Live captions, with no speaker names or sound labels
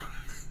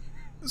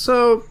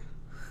So,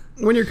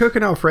 when you're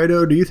cooking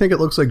Alfredo, do you think it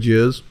looks like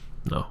jizz?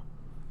 No.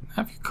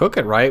 If you cook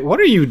it right, what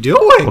are you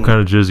doing? What kind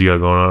of jizz you got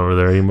going on over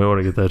there? You might want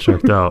to get that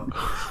checked out.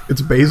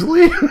 It's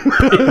basil-y?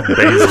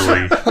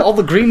 Basil-y. All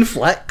the green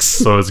flecks.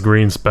 So it's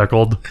green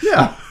speckled?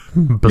 Yeah.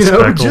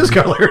 Bespeckled? Jizz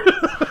colored.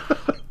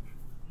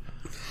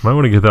 Might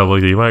want to get that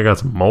looked at. You might have got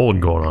some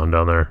mold going on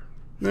down there.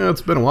 Yeah,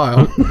 it's been a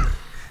while.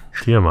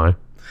 TMI.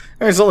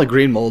 It's only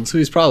green mold, so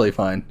he's probably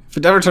fine. If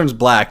it ever turns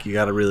black, you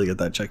got to really get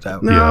that checked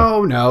out.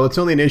 No, it's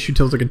only an issue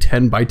till it's like a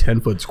 10 by 10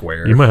 foot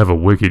square. You might have a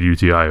wicked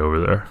UTI over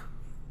there.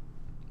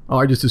 Oh,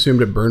 I just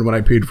assumed it burned when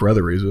I peed for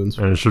other reasons.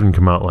 And it shouldn't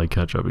come out like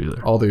ketchup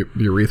either. All the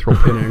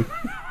urethral pinning.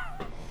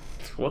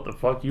 What the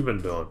fuck you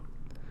been doing?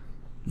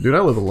 Dude, I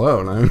live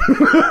alone.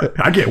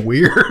 I get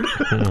weird.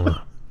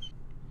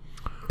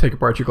 Take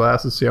apart your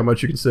glasses, see how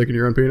much you can stick in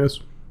your own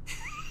penis.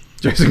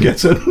 Jason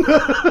gets it.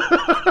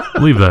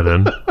 Leave that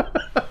in.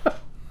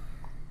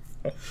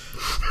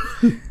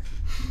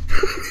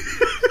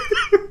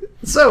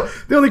 So,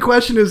 the only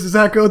question is, does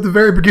that go at the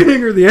very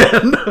beginning or the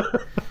end?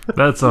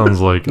 That sounds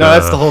like... No,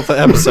 that's the whole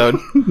episode.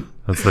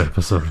 That's the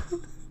episode.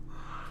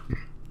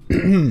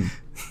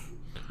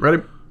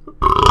 Ready?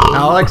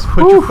 Alex,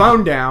 put your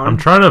phone down. I'm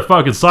trying to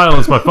fucking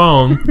silence my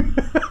phone.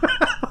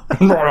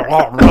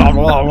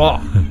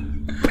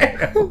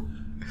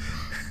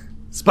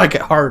 Spike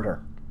it harder.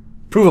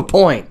 Prove a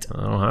point.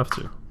 I don't have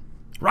to.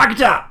 Rocket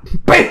top!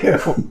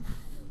 Bam!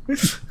 It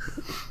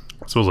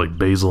smells like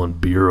basil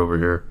and beer over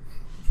here.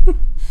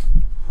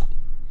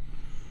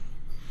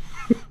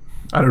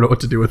 I don't know what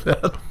to do with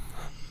that.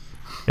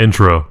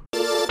 Intro.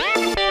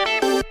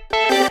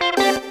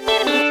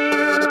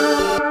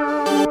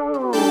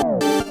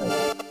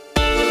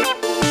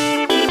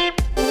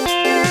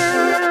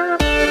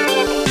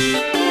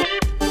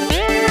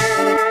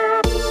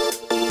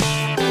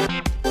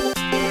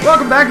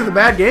 Welcome back to the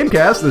Bad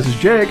Gamecast. This is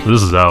Jake.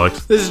 This is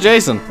Alex. This is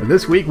Jason. And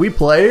this week we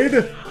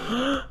played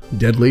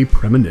Deadly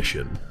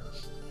Premonition.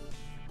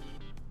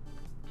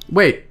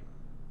 Wait,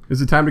 is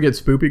it time to get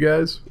spoopy,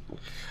 guys?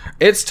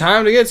 It's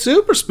time to get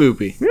super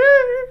spoopy.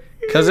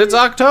 Because it's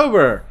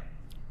October.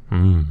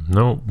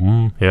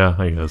 Yeah,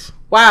 I guess.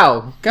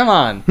 Wow, come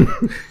on.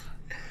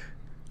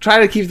 Try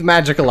to keep the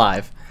magic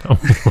alive.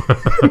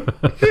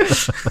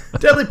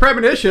 Deadly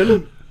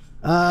Premonition.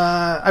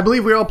 I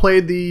believe we all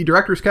played the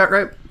director's cut,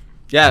 right?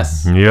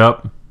 Yes.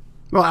 Yep.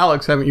 Well,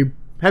 Alex, haven't you?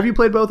 Have you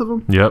played both of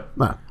them? Yep.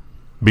 Nah.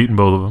 Beaten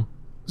both of them.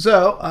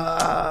 So,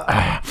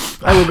 I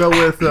will go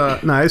with,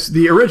 nice,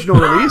 the original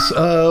release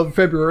of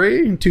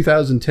February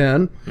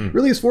 2010.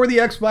 Released for the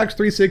Xbox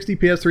 360,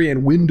 PS3,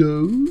 and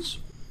Windows.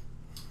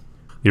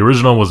 The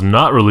original was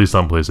not released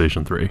on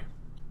PlayStation 3.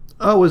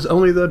 Oh, was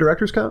only the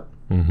director's cut?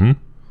 Mm-hmm.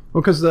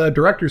 Well, because the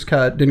director's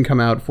cut didn't come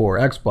out for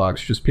Xbox,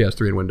 just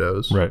PS3 and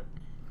Windows. Right.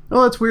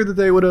 Oh, that's weird that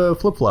they would have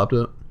flip-flopped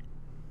it.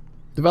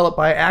 Developed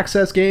by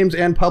Access Games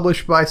and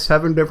published by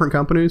 7 different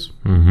companies.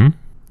 Mm-hmm.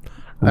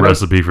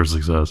 Recipe for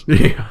success.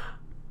 Yeah.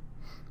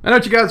 I know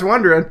what you guys are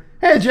wondering.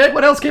 Hey, Jake,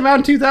 what else came out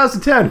in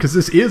 2010? Because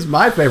this is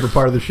my favorite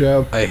part of the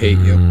show. I hate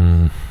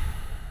you.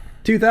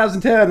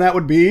 2010, that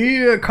would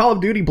be Call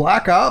of Duty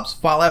Black Ops,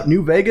 Fallout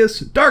New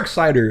Vegas,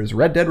 Darksiders,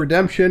 Red Dead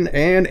Redemption,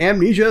 and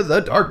Amnesia: The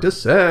Dark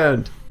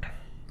Descent.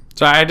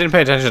 Sorry, I didn't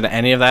pay attention to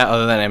any of that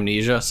other than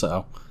Amnesia,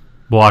 so...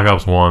 Black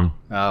Ops 1.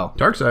 Oh.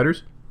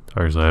 Darksiders.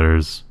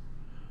 Darksiders.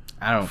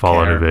 I don't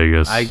Fallout care. New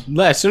Vegas.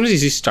 As soon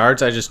as he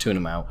starts, I just tune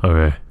him out.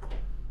 Okay.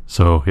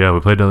 So, yeah, we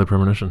played Deadly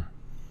Premonition.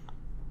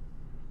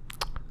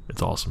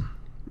 It's awesome.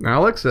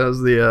 Alex, as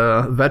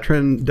the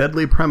veteran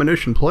Deadly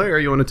Premonition player,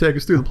 you want to take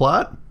us through the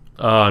plot?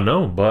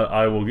 No, but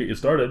I will get you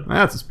started.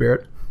 That's the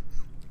spirit.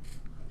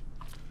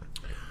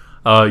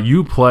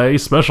 You play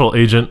Special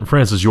Agent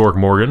Francis York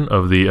Morgan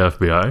of the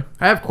FBI.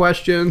 I have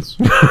questions.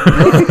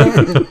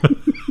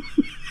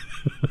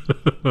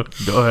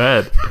 Go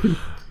ahead.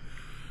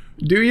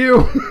 Do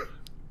you?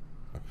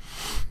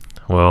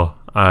 Well,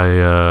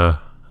 I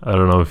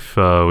don't know if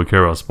we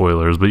care about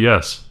spoilers, but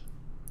yes.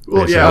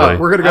 Well, basically. yeah,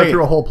 we're going to go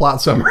through a whole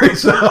plot summary,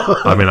 so...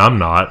 I mean, I'm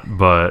not,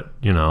 but,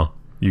 you know,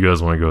 you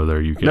guys want to go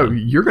there, you can. No,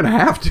 you're going to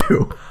have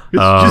to.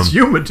 It's just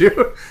human,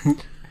 dude.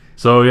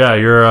 So, yeah,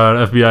 you're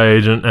an FBI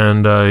agent,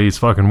 and he's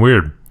fucking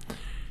weird.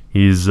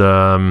 He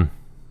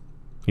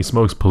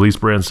smokes police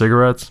brand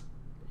cigarettes.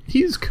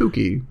 He's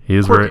kooky. He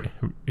is Quirky.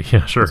 very...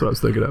 Yeah, sure. That's what I was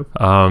thinking of.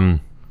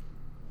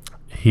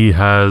 He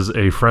has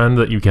a friend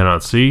that you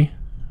cannot see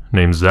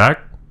named Zach.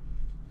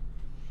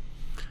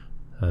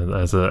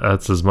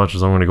 That's as much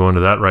as I'm going to go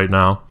into that right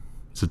now.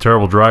 He's a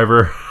terrible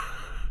driver.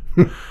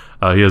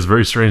 He has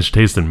very strange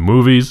taste in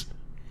movies.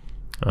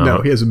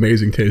 No, he has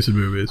amazing taste in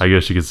movies. I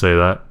guess you could say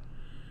that.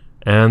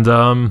 And,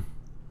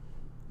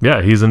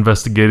 yeah, he's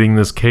investigating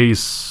this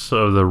case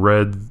of the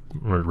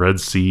red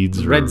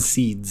seeds. Red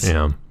seeds.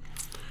 Yeah.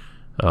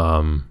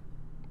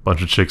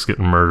 Bunch of chicks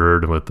getting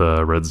murdered with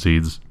red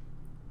seeds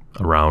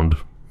around,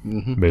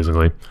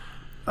 basically.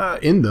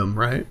 In them,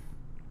 right?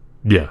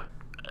 Yeah.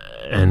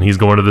 And he's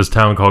going to this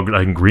town called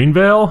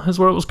Greenvale, is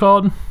what it was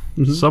called.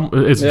 It's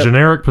a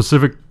generic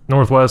Pacific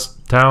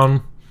Northwest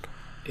town.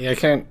 Yeah, I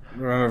can't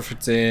remember if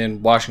it's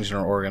in Washington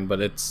or Oregon, but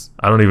it's...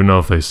 I don't even know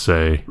if they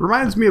say.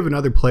 Reminds me of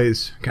another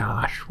place.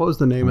 Gosh, what was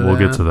the name of that? We'll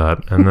get to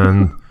that. And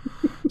then...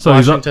 So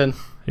Washington.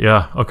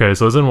 Yeah, okay,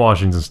 so it's in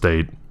Washington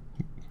State.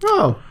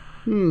 Oh.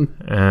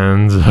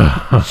 And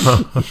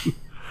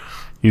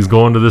he's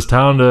going to this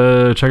town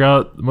to check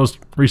out the most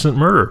recent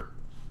murder.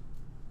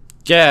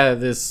 Yeah,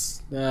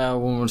 this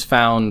woman was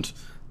found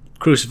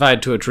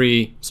crucified to a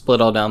tree,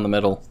 split all down the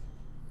middle.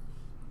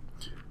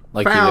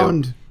 Like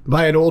Found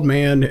by an old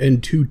man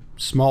and two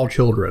small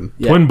children.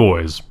 Yeah. Twin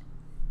boys.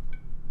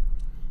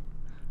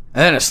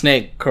 And then a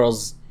snake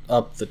curls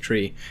up the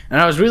tree.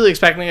 And I was really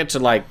expecting it to,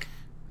 like,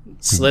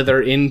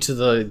 slither into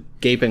the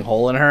gaping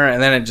hole in her,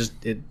 and then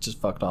it just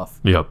fucked off.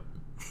 Yep.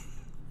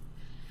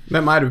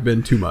 That might have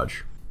been too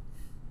much.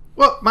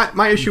 Well,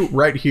 my issue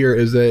right here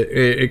is that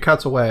it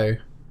cuts away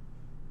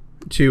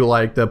to,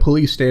 like, the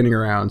police standing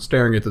around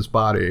staring at this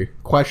body,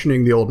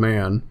 questioning the old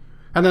man.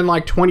 And then,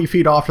 like, 20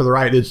 feet off to the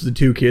right, it's the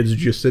two kids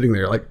just sitting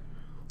there. Like,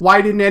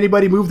 why didn't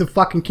anybody move the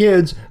fucking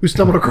kids who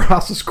stumbled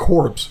across this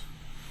corpse?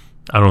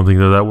 I don't think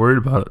they're that worried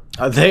about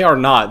it. They are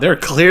not. They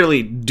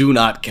clearly do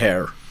not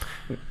care.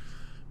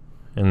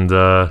 And,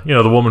 the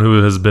woman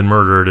who has been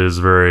murdered is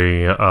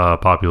very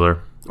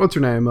popular. What's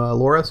her name?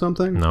 Laura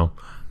something? No.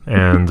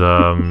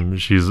 And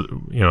she's,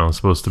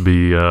 supposed to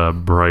be a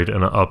bright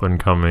and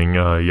up-and-coming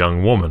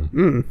young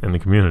woman in the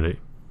community.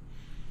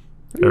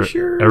 Are you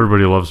sure?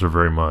 Everybody loves her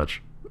very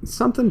much.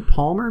 Something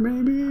Palmer,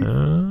 maybe?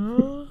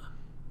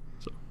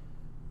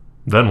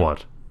 Then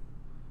what?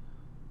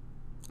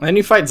 Then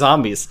you fight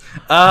zombies.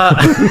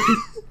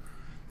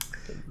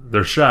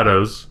 They're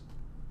shadows,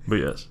 but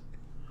yes.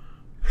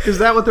 Is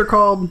that what they're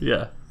called?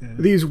 Yeah.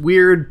 These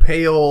weird,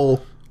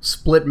 pale,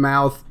 split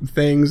mouth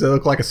things that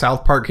look like a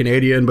South Park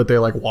Canadian, but they,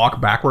 like, walk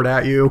backward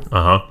at you.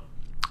 Uh-huh.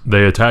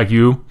 They attack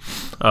you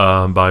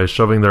by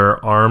shoving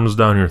their arms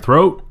down your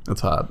throat.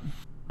 That's hot.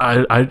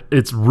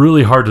 It's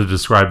really hard to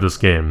describe this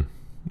game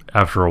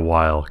after a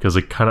while, because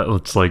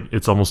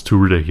it's almost too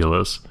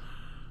ridiculous,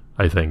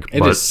 I think.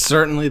 It is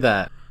certainly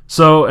that.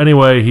 So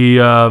anyway, he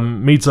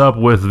meets up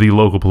with the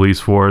local police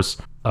force.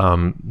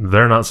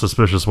 They're not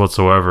suspicious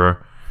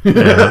whatsoever. Not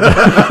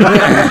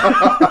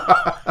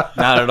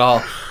at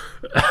all.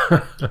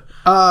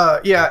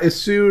 Yeah, as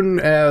soon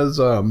as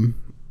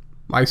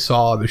I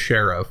saw the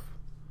sheriff,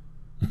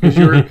 'cause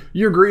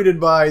you're greeted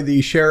by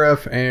the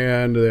sheriff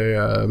and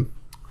the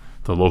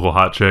local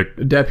hot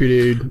chick.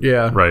 deputy.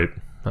 Yeah, Right.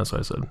 That's what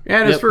I said.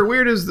 And as for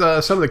weird as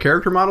some of the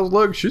character models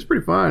look, she's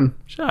pretty fun.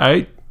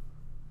 Right.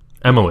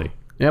 Emily.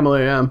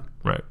 Emily, yeah.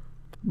 Right.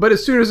 But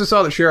as soon as I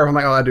saw the sheriff, I'm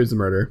like, oh, that dude's the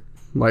murderer.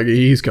 Like,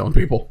 he's killing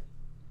people.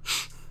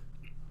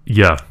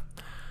 Yeah.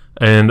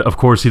 And, of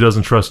course, he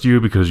doesn't trust you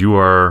because you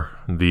are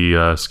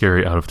the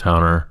scary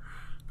out-of-towner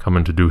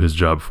coming to do his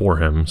job for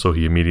him, so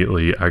he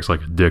immediately acts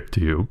like a dick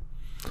to you.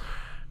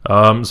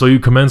 So you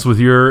commence with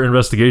your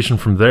investigation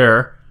from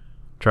there,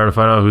 trying to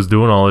find out who's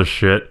doing all this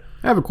shit.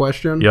 I have a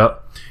question. Yep.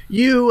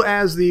 You,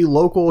 as the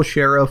local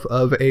sheriff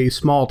of a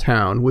small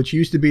town, which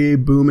used to be a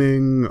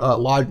booming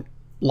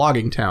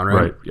logging town,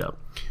 right? Right, yep.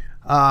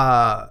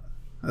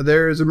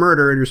 There's a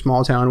murder in your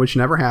small town, which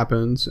never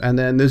happens, and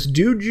then this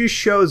dude just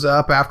shows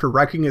up after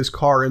wrecking his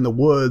car in the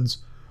woods,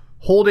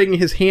 holding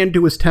his hand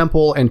to his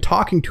temple and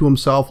talking to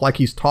himself like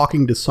he's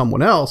talking to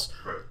someone else.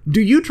 Right.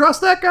 Do you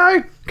trust that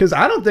guy? Because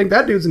I don't think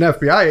that dude's an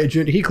FBI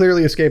agent. He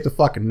clearly escaped the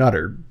fucking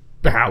Nutter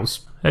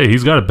house. Hey,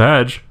 he's got a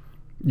badge.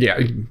 Yeah,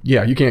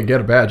 you can't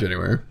get a badge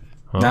anywhere.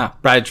 Huh? Nah,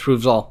 badge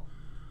proves all.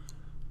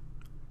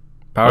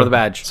 Power of the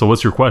badge. So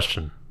what's your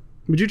question?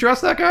 Would you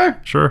trust that guy?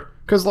 Sure.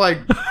 Because, like...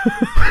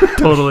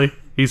 Totally.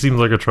 He seems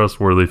like a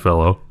trustworthy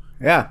fellow.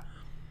 Yeah.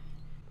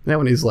 Then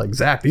when he's like,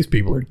 Zach, these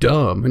people are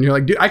dumb. And you're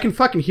like, dude, I can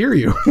fucking hear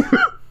you.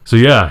 So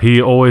yeah,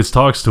 he always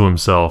talks to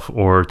himself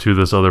or to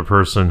this other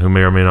person who may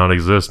or may not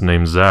exist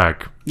named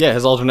Zach. Yeah,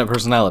 his alternate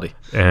personality.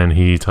 And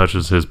he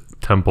touches his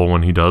temple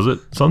when he does it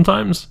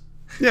sometimes.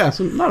 Yeah,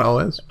 so not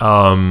always.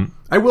 I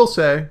will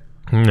say,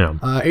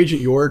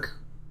 Agent York,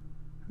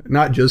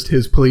 not just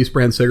his police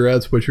brand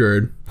cigarettes, which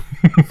are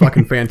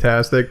fucking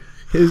fantastic.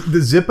 The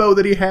Zippo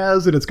that he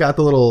has, and it's got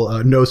the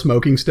little no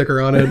smoking sticker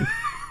on it.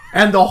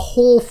 And the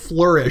whole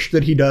flourish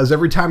that he does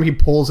every time he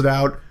pulls it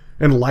out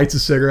and lights a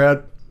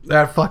cigarette.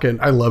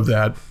 I love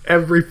that.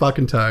 Every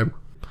fucking time.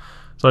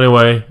 So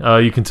anyway,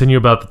 you continue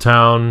about the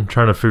town,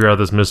 trying to figure out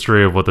this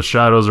mystery of what the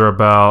shadows are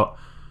about.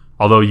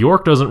 Although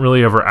York doesn't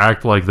really ever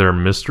act like they're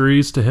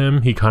mysteries to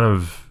him. He kind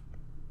of,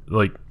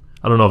 like,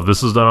 I don't know if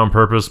this is done on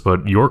purpose,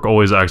 but York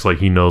always acts like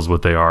he knows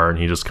what they are, and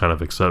he just kind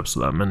of accepts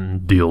them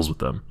and deals with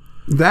them.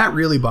 That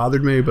really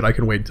bothered me, but I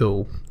can wait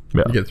till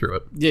you get through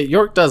it. Yeah,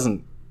 York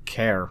doesn't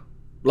care.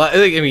 Like, I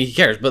mean, he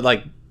cares, but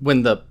like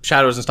when the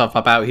shadows and stuff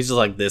pop out, he's just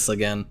like this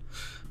again.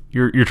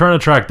 You're trying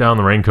to track down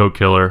the Raincoat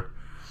Killer,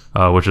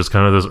 which is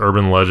kind of this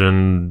urban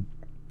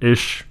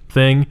legend-ish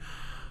thing.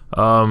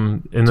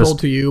 Told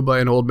to you by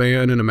an old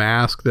man in a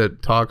mask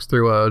that talks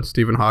through a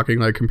Stephen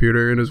Hawking-like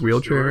computer in his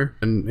wheelchair,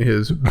 and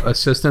his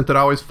assistant that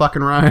always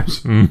fucking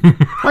rhymes.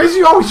 Why is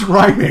he always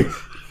rhyming?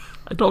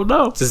 I don't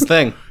know. It's his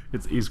thing.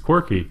 He's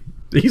quirky.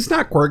 He's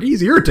not quirky.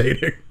 He's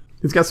irritating.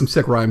 He's got some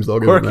sick rhymes, though.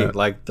 Quirky,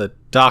 like the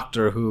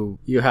doctor who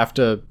you have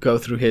to go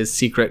through his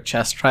secret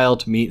chess trial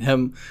to meet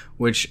him,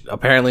 which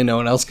apparently no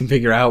one else can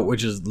figure out,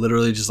 which is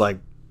literally just like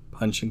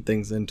punching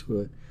things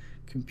into a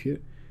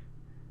computer.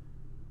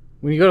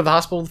 When you go to the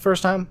hospital the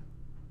first time?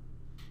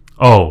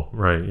 Oh,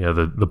 right. Yeah,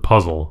 the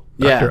puzzle.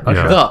 Yeah,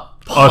 the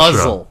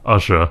puzzle.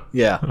 Usha.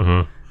 Yeah.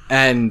 Mm-hmm.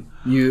 And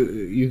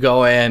you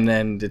go in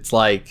and it's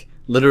like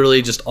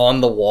literally just on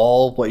the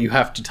wall what you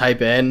have to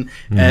type in,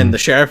 and the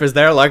sheriff is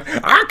there like,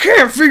 I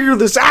can't figure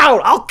this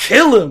out, I'll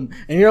kill him.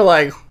 And you're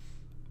like,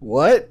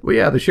 what? Well,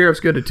 yeah, the sheriff's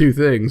good at two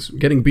things: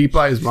 getting beat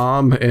by his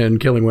mom and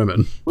killing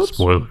women. Whoops.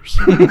 Spoilers.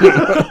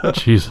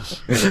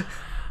 Jesus.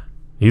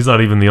 He's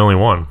not even the only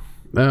one.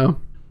 No.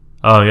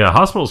 Oh, yeah,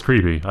 hospital's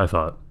creepy, I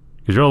thought.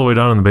 Because you're all the way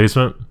down in the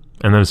basement,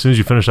 and then as soon as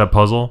you finish that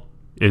puzzle,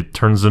 it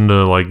turns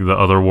into like the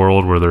other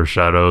world where there's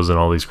shadows and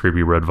all these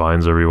creepy red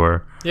vines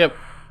everywhere. Yep.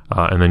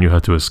 And then you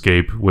have to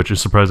escape, which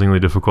is surprisingly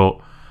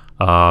difficult.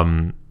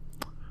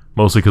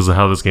 Mostly because of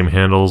how this game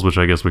handles, which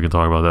I guess we can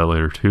talk about that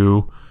later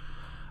too.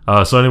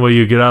 So anyway,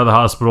 you get out of the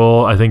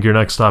hospital. I think your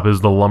next stop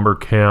is the lumber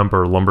camp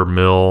or lumber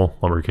mill.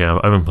 Lumber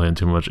camp. I've been playing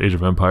too much Age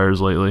of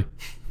Empires lately.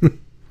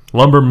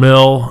 Lumber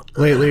mill.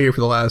 Lately,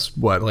 for the last,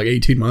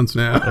 18 months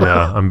now?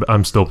 Yeah,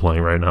 I'm still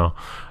playing right now.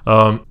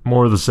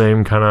 More of the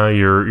same kind of,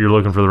 you're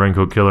looking for the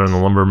raincoat killer in the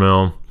lumber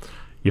mill.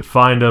 You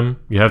find him.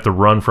 You have to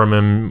run from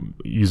him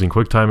using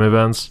QuickTime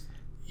events.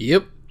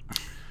 Yep.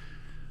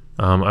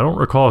 I don't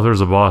recall if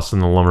there's a boss in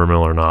the lumber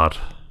mill or not.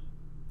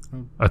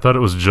 I thought it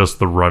was just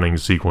the running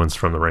sequence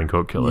from the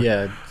raincoat killer.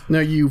 Yeah. No,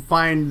 you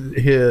find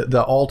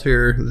the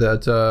altar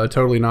that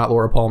Totally Not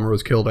Laura Palmer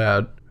was killed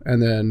at,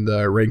 and then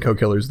the raincoat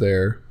killer's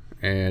there,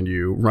 and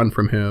you run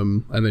from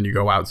him, and then you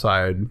go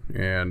outside,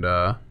 and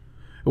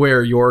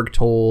where York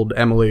told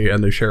Emily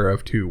and the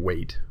sheriff to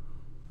wait.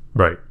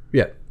 Right.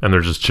 Yeah. And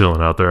they're just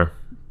chilling out there.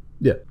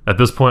 Yeah. At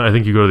this point, I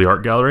think you go to the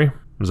art gallery.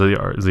 Is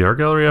the art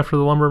gallery after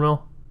the lumber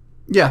mill?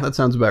 Yeah, that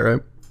sounds about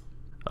right.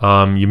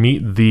 You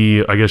meet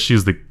I guess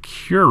she's the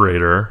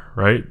curator,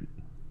 right?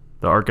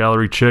 The art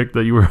gallery chick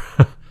that you were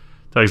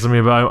texting me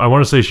about. I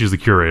want to say she's the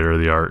curator of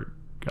the art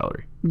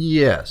gallery.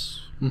 Yes.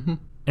 Mm-hmm.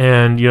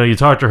 And, you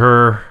talk to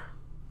her,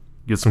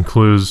 get some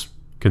clues,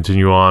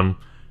 continue on.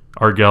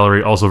 Art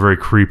gallery, also very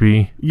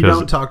creepy. You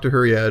don't talk to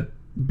her yet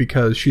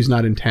because she's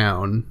not in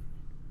town.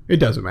 It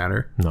doesn't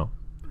matter. No.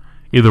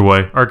 Either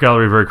way, art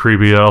gallery, very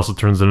creepy. It also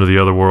turns into the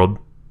other world,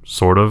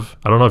 sort of.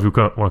 I don't know if you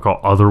want to call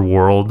it other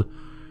world.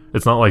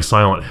 It's not like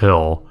Silent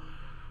Hill,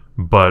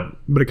 but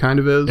it kind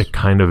of is. It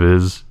kind of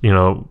is.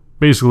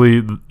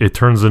 Basically, it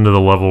turns into the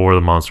level where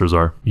the monsters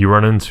are. You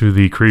run into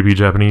the creepy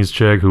Japanese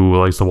chick who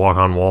likes to walk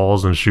on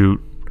walls and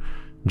shoot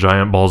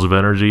giant balls of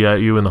energy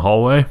at you in the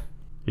hallway.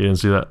 You didn't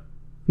see that?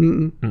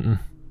 Mm-mm. Mm-mm.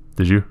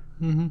 Did you?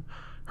 Mm-hmm.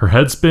 Her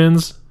head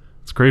spins.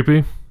 It's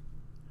creepy.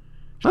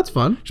 That's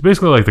fun. She's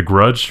basically like the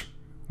Grudge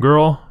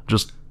girl.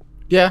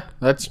 Yeah,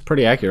 that's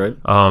pretty accurate.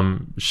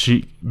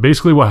 She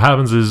basically, what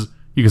happens is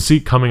you can see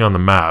it coming on the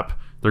map.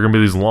 There are going to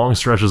be these long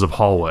stretches of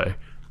hallway.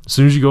 As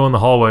soon as you go in the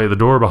hallway, the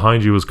door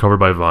behind you is covered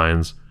by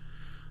vines.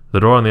 The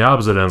door on the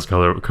opposite end is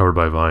covered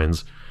by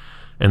vines.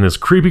 And this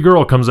creepy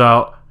girl comes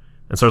out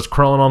and starts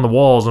crawling on the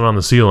walls and on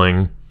the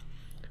ceiling.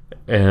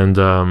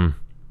 And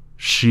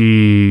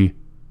she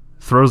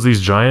throws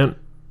these giant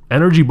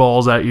energy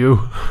balls at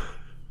you.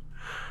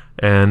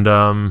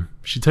 And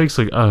she takes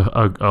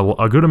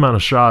a good amount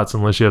of shots.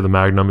 Unless you have the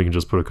Magnum, you can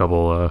just put a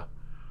couple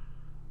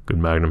good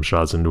Magnum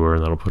shots into her,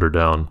 and that'll put her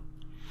down.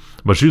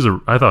 But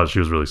I thought she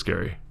was really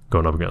scary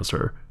going up against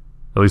her,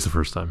 at least the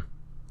first time.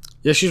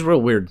 Yeah, she's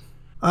real weird.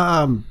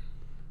 Who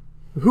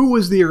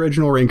was the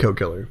original raincoat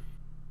killer?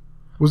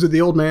 Was it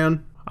the old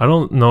man? I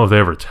don't know if they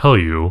ever tell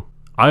you.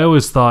 I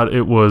always thought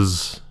it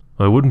was.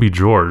 Well, it wouldn't be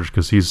George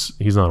because he's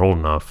not old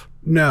enough.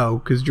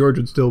 No, because George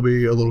would still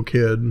be a little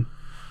kid.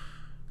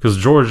 Because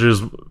George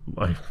is,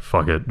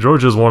 fuck it.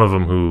 George is one of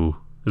them who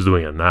is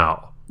doing it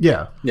now.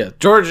 Yeah. Yeah,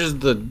 George is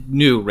the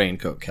new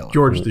raincoat killer.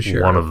 George the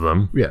sheriff. One of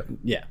them. Yeah.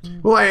 Yeah.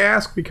 Well, I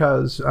ask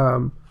because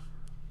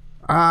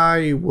I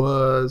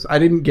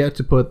didn't get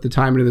to put the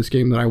time into this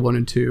game that I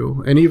wanted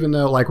to. And even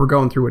though, we're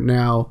going through it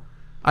now,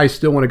 I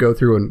still want to go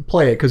through and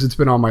play it because it's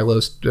been on my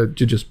list to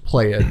just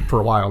play it for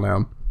a while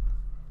now.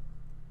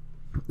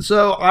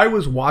 So I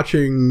was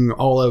watching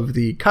all of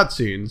the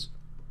cutscenes.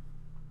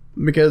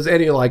 Because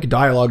any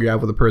dialogue you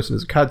have with a person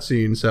is a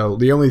cutscene, so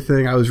the only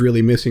thing I was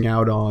really missing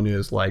out on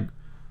is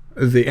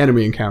the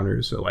enemy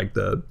encounters. So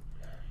the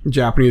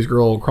Japanese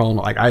girl crawling,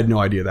 I had no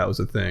idea that was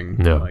a thing.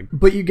 Yeah.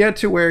 But you get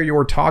to where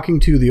you're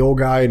talking to the old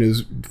guy and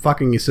his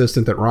fucking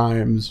assistant that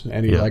rhymes,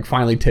 and he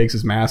finally takes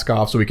his mask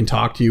off so he can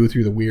talk to you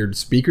through the weird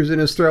speakers in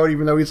his throat,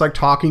 even though he's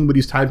talking, but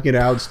he's typing it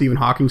out Stephen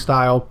Hawking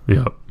style.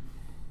 Yep.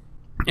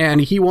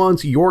 And he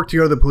wants York to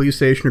go to the police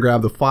station to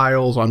grab the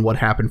files on what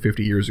happened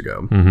 50 years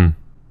ago. Mm-hmm.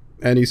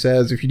 And he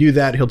says, if you do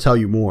that, he'll tell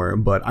you more.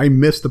 But I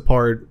missed the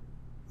part,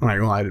 I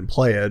didn't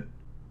play it,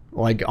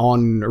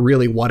 on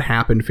really what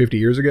happened 50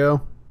 years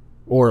ago.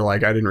 Or, I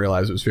didn't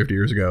realize it was 50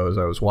 years ago as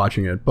I was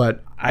watching it.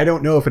 But I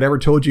don't know if it ever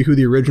told you who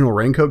the original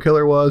raincoat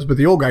killer was, but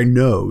the old guy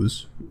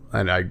knows.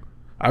 And I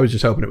I was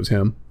just hoping it was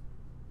him.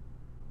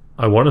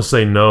 I want to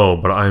say no,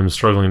 but I'm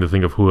struggling to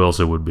think of who else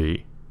it would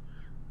be.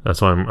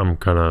 That's why I'm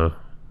kind of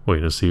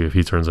waiting to see if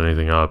he turns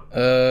anything up.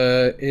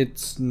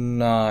 It's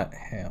not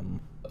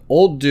him.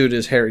 Old dude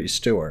is Harry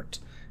Stewart,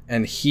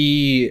 and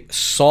he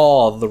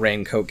saw the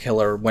Raincoat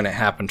Killer when it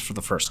happened for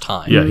the first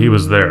time. Yeah, he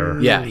was there.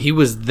 Yeah, he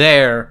was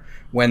there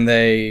when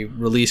they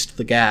released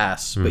the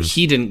gas, but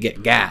he didn't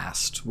get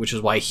gassed, which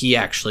is why he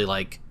actually,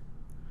 like,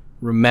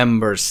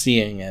 remembers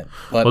seeing it.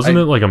 But Wasn't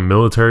it like a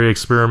military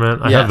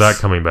experiment? I Yes. have that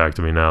coming back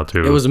to me now,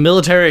 too. It was a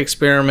military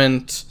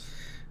experiment,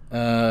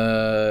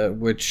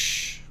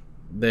 which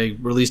they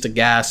released a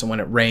gas, and when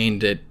it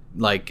rained, it,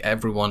 like,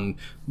 everyone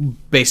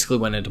basically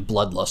went into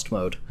bloodlust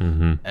mode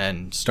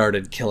and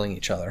started killing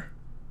each other.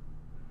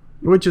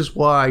 Which is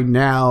why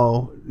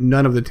now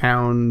none of the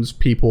town's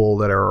people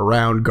that are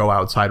around go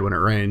outside when it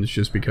rains,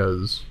 just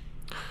because.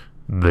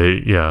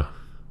 Yeah.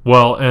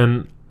 Well,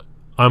 and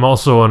I'm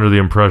also under the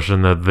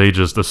impression that they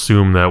just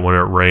assume that when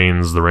it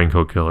rains, the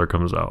Raincoat Killer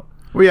comes out.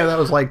 Well, yeah, that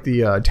was like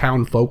the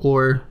town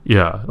folklore.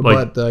 Yeah.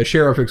 But the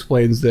sheriff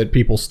explains that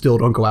people still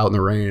don't go out in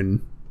the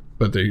rain,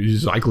 but they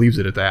just like leaves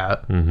it at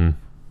that. Mm-hmm.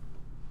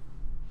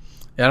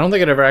 Yeah, I don't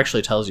think it ever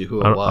actually tells you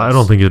who it was. I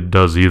don't think it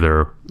does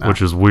either,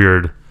 which is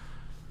weird.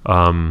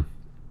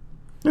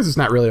 This is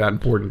not really that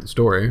important to the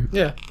story.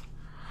 Yeah.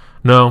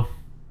 No.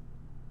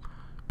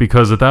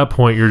 Because at that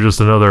point, you're just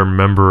another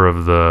member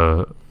of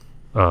the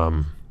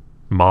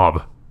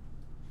mob.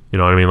 You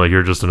know what I mean? Like,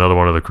 you're just another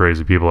one of the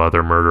crazy people out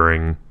there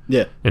murdering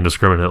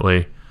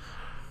indiscriminately.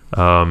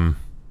 I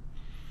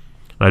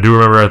do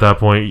remember at that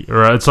point,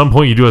 or at some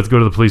point, you do have to go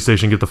to the police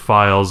station, get the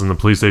files, and the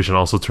police station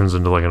also turns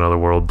into like another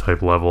world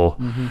type level.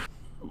 Mm-hmm.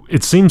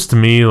 It seems to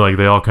me like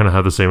they all kind of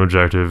have the same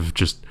objective,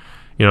 just...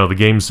 You know, the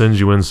game sends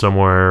you in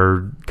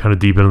somewhere kind of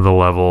deep into the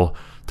level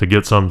to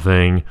get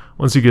something.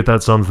 Once you get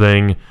that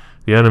something,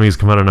 the enemies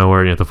come out of nowhere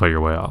and you have to fight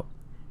your way out.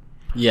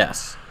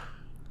 Yes.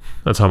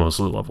 That's how most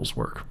of the levels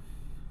work.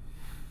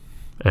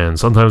 And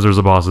sometimes there's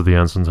a boss at the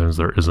end, sometimes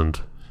there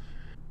isn't.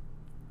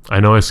 I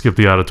know I skipped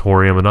the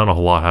auditorium, but not a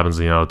whole lot happens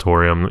in the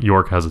auditorium.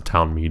 York has a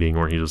town meeting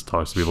where he just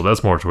talks to people.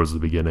 That's more towards the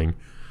beginning.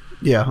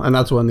 Yeah, and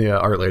that's when the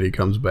art lady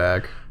comes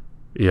back.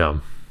 Yeah.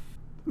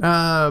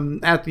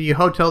 At the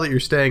hotel that you're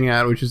staying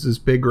at, which is this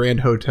big grand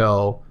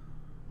hotel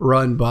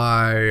run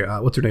by,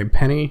 what's her name,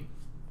 Penny?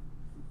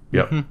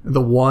 Yep.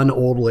 The one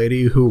old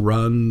lady who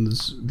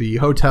runs the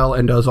hotel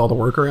and does all the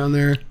work around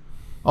there.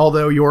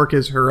 Although York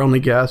is her only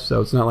guest,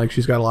 so it's not like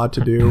she's got a lot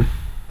to do.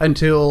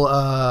 Until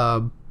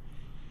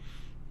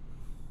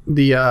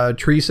the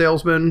tree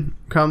salesman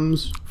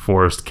comes.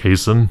 Forrest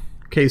Kaysen.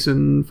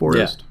 Kaysen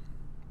Forrest. Yeah.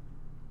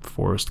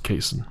 Forrest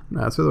Kaysen.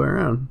 That's the other way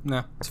around.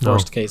 No, it's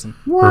Forrest Kaysen.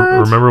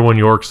 Remember when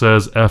York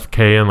says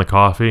FK in the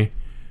coffee?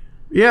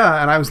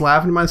 Yeah, and I was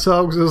laughing to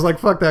myself because I was like,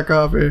 fuck that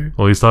coffee.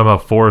 Well, he's talking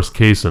about Forrest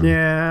Kaysen.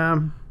 Yeah.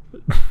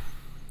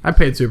 I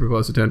paid super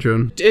close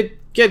attention.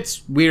 It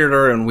gets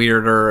weirder and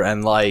weirder,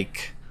 and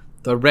like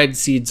the red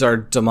seeds are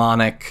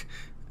demonic,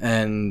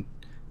 and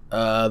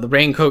the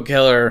Raincoat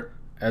Killer,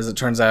 as it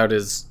turns out,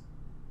 is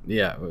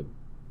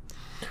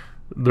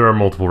there are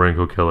multiple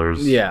Raincoat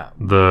Killers. Yeah.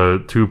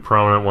 The two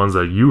prominent ones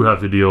that you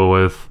have to deal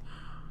with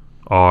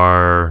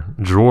are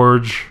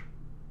George,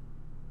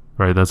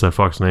 right? That's that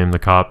fuck's name, the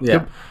cop.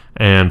 Yeah.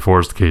 And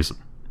Forrest Kaysen.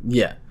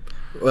 Yeah.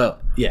 Well,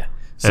 yeah.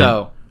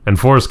 So. And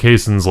Forrest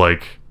Kaysen's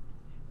like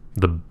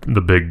the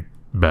big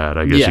bad,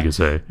 I guess you could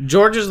say.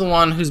 George is the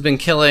one who's been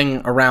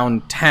killing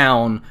around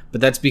town,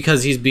 but that's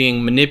because he's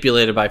being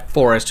manipulated by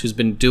Forrest, who's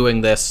been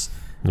doing this.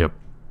 Yep.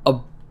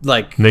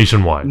 Like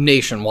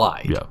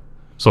nationwide. Yeah.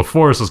 So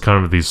Forrest is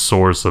kind of the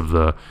source of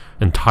the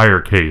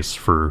entire case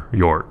for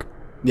York.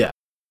 Yeah.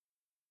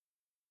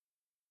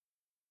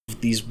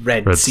 These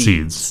red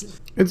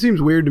seeds. It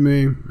seems weird to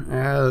me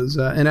as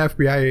an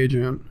FBI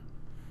agent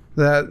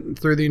that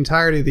through the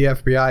entirety of the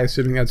FBI,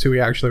 assuming that's who he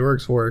actually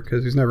works for,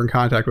 because he's never in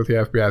contact with the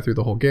FBI through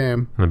the whole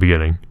game. In the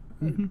beginning.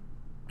 Mm-hmm.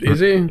 Is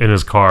he? In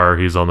his car,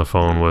 he's on the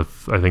phone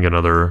with, I think,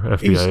 another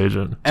FBI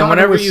agent. And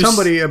whenever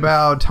somebody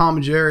about Tom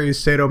and Jerry's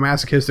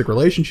sadomasochistic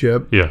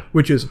relationship,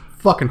 which is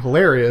fucking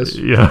hilarious.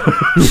 Yeah.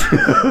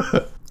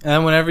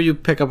 And whenever you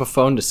pick up a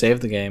phone to save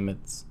the game,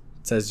 it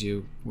says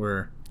you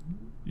were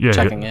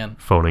checking in.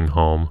 Phoning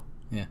home.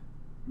 Yeah.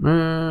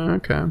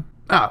 Okay.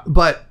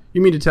 But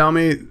you mean to tell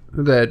me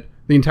that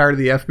the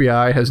entirety of the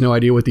FBI has no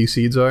idea what these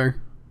seeds are?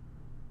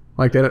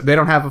 Like, they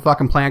don't have a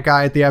fucking plant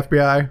guy at the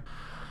FBI?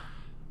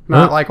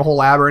 Not like a whole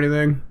lab or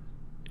anything?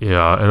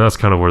 Yeah, and that's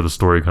kind of where the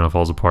story kind of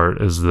falls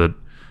apart, is that...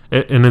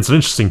 And it's an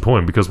interesting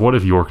point, because what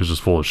if York is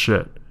just full of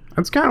shit?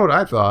 That's kind of what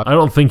I thought. I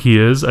don't think he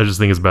is. I just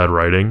think it's bad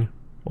writing,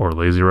 or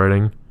lazy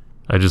writing.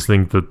 I just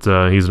think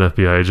that he's an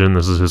FBI agent,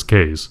 this is his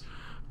case.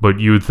 But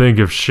you would think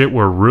if shit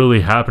were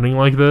really happening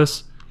like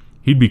this,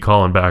 he'd be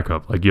calling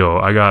backup. Like, yo,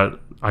 I got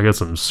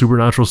some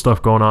supernatural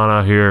stuff going on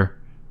out here.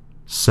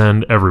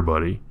 Send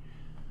everybody.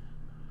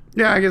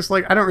 Yeah, I guess,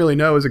 like, I don't really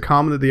know. Is it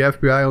common that the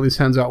FBI only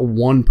sends out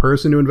one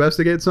person to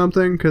investigate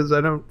something? Because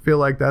I don't feel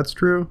like that's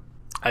true.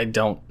 I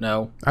don't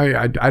know.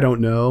 I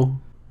don't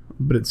know.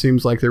 But it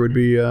seems like there would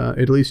be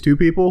at least two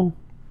people.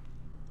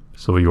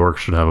 So York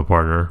should have a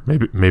partner.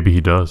 Maybe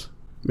he does.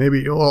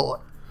 Maybe.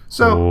 Well,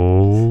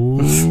 so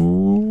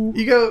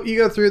you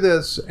go through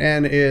this,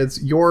 and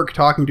it's York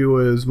talking to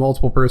his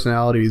multiple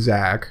personality,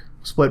 Zach.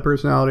 Split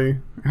personality,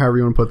 however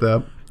you want to put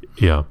that.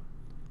 Yeah.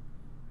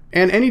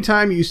 And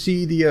anytime you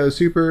see the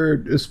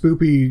super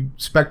spoopy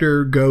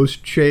specter,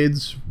 ghost,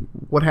 shades,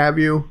 what have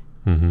you,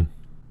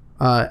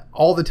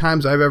 all the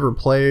times I've ever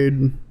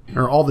played,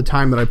 or all the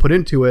time that I put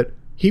into it,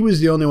 he was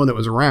the only one that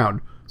was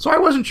around. So I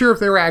wasn't sure if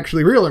they were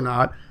actually real or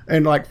not.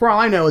 And like, for all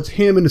I know, it's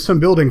him into some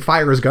building,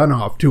 fire his gun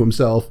off to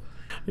himself.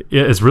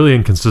 Yeah, it's really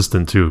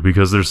inconsistent too,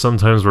 because there's some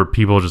times where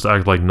people just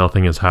act like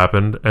nothing has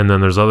happened, and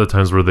then there's other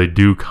times where they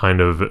do kind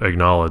of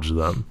acknowledge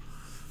them.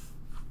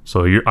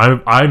 So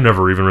I'm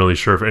never even really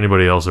sure if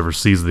anybody else ever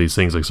sees these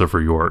things except for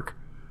York.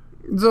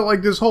 So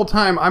like this whole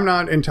time, I'm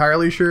not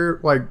entirely sure.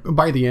 Like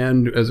by the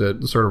end, as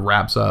it sort of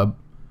wraps up,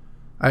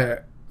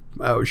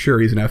 sure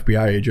he's an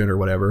FBI agent or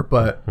whatever.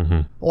 But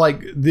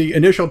like the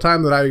initial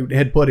time that I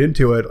had put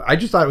into it, I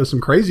just thought it was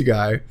some crazy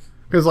guy.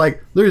 Because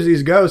like there's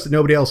these ghosts that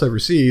nobody else ever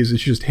sees.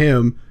 It's just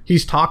him.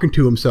 He's talking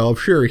to himself.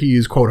 Sure,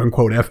 he's quote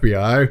unquote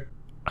FBI.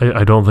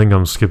 I don't think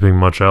I'm skipping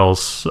much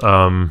else.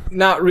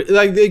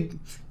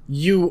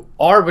 You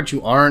are, but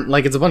you aren't.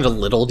 Like, it's a bunch of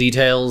little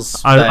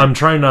details. I'm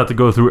trying not to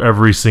go through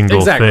every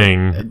single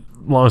thing.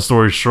 Long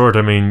story short,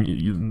 I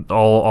mean,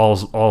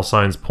 all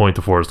signs point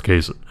to Forrest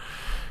Kaysen.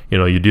 You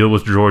know, you deal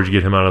with George, you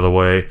get him out of the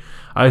way.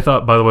 I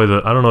thought, by the way,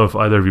 that I don't know if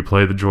either of you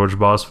played the George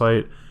boss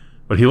fight,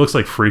 but he looks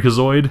like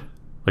Freakazoid,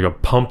 like a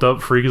pumped up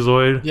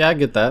Freakazoid. Yeah, I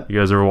get that. You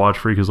guys ever watch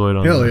Freakazoid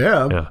on Hell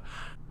yeah. Yeah.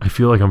 I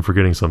feel like I'm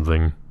forgetting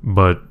something,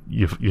 but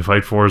you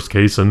fight Forrest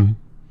Kaysen.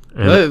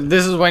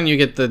 This is when you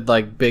get the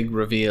like big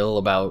reveal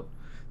about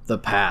the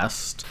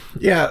past.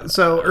 Yeah,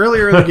 so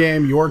earlier in the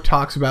game, York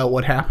talks about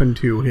what happened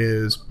to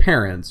his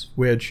parents,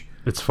 which...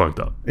 It's fucked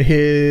up.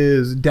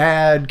 His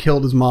dad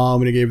killed his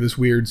mom, and he gave this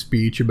weird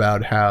speech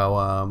about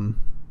how...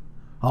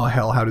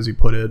 how does he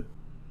put it?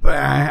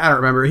 I don't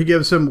remember. He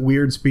gives some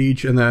weird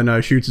speech, and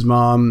then shoots his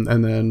mom,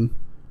 and then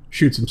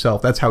shoots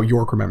himself. That's how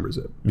York remembers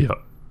it. Yeah.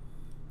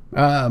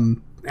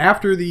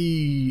 After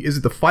is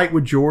it the fight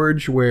with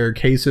George where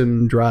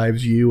Kaysen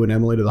drives you and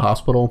Emily to the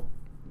hospital?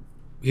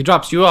 He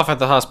drops you off at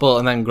the hospital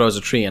and then grows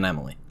a tree in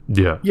Emily.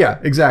 Yeah. Yeah,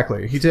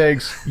 exactly. He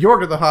takes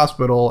York to the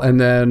hospital and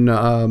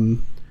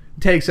then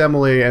takes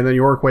Emily, and then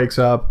York wakes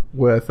up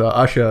with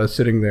Usha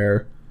sitting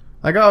there.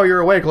 Like, oh,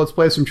 you're awake, let's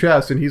play some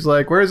chess. And he's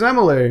like, where's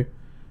Emily?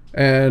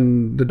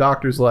 And the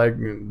doctor's like, I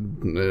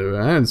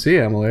didn't see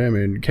Emily. I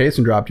mean,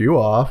 Kaysen dropped you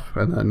off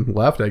and then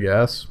left, I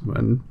guess.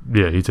 And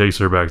yeah, he takes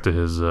her back to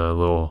his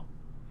little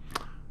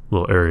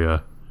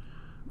area.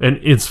 And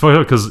it's funny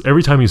because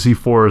every time you see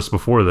Forrest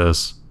before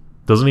this,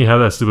 doesn't he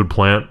have that stupid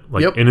plant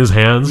in his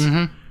hands?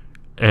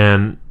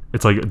 And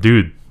it's like,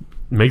 dude,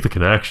 make the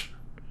connection.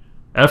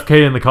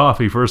 FK in the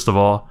coffee, first of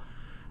all.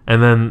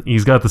 And then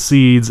he's got the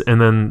seeds,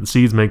 and then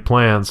seeds make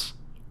plants.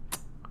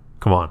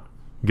 Come on.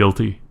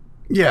 Guilty.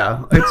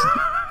 Yeah.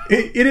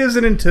 It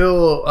isn't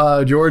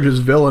until George's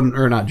villain,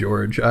 or not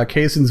George,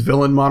 Kaysen's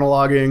villain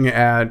monologuing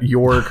at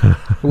York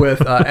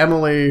with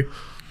Emily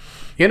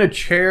in a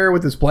chair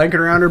with this blanket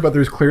around her, but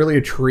there's clearly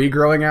a tree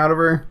growing out of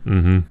her.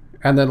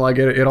 And then like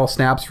it all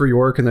snaps for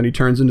York, and then he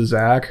turns into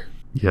Zach.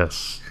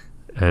 Yes.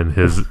 And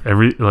his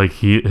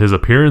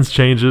appearance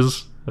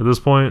changes at this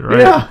point,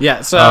 right?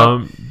 Yeah.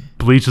 So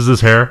bleaches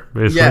his hair,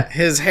 basically. Yeah,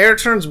 his hair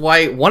turns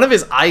white. One of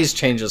his eyes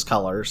changes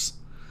colors.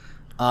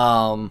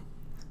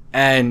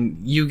 And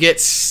you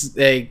get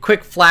a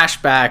quick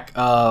flashback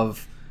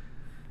of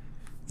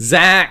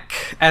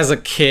Zach as a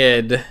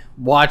kid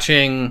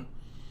watching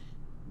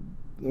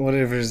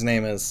whatever his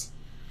name is.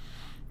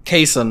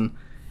 Kaysen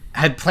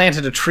had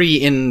planted a tree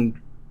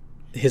in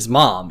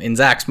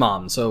Zach's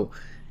mom. So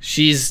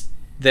she's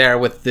there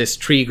with this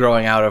tree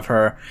growing out of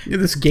her. Yeah,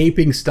 this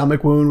gaping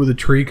stomach wound with a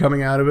tree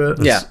coming out of it.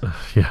 Yeah.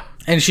 Yeah.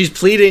 And she's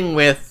pleading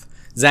with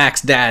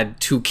Zach's dad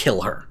to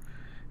kill her.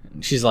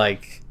 She's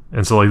like...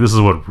 And so, like, this is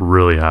what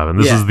really happened.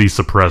 This is the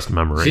suppressed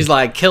memory. She's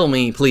like, kill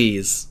me,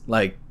 please.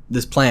 Like,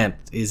 this plant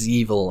is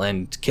evil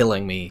and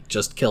killing me.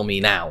 Just kill me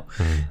now.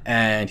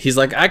 And he's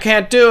like, I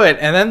can't do it.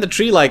 And then the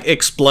tree, like,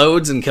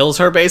 explodes and kills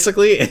her,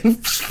 basically.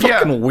 It's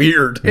fucking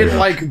weird. It,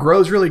 like,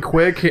 grows really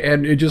quick,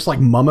 and it just, like,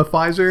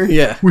 mummifies her.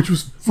 Yeah. Which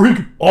was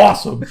freaking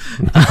awesome.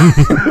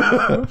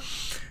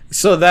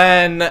 So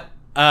then,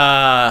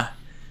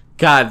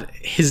 God,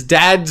 his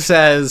dad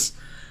says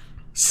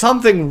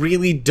something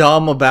really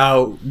dumb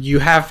about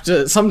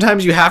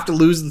sometimes you have to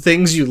lose the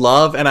things you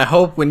love, and I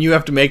hope when you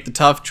have to make the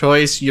tough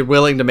choice, you're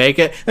willing to make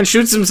it, and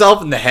shoots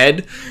himself in the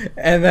head,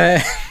 and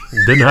then...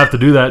 Didn't have to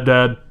do that,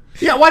 Dad.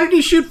 Yeah, why did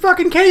he shoot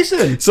fucking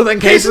Kaysen? So then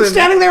Kaysen's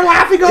standing there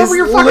laughing over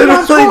your fucking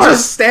literally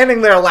just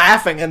standing there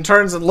laughing, and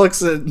turns and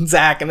looks at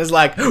Zach and is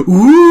like,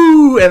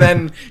 ooh, and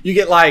then you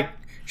get, like,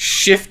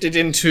 shifted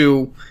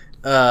into...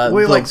 well,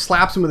 he, like,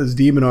 slaps him with his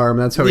demon arm,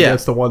 that's how he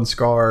gets the one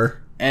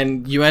scar.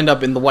 And you end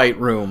up in the White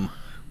Room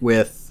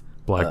with...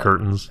 Black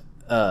curtains.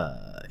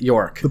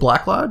 York. The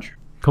Black Lodge?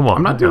 Come on.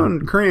 I'm not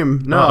doing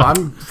cream. No,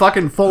 I'm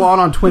fucking full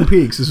on Twin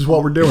Peaks. This is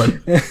what we're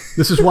doing.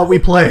 This is what we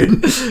played.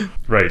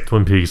 Right,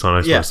 Twin Peaks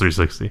on Xbox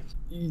 360.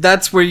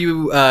 That's where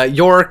you,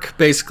 York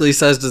basically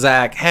says to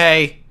Zach,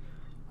 hey,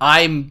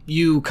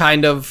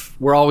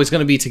 we're always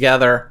going to be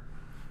together.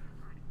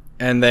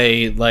 And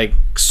they, like,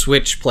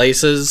 switch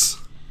places.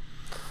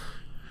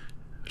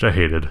 Which I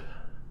hated.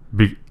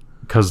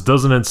 Because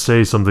doesn't it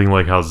say something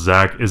like how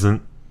Zach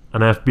isn't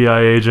an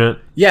FBI agent?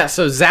 Yeah,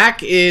 so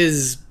Zach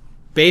is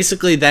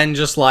basically then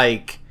just,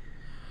 like,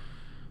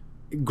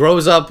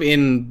 grows up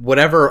in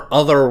whatever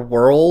other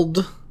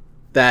world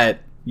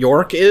that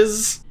York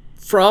is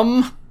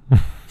from.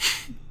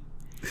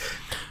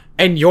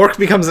 And York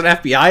becomes an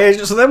FBI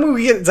agent. So then when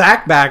we get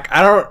Zach back,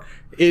 I don't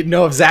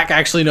know if Zach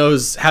actually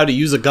knows how to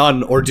use a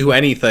gun or do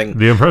anything.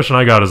 The impression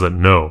I got is that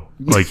no.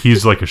 Like,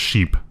 he's like a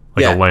sheep,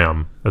 like a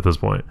lamb at this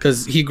point.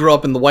 Because he grew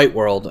up in the white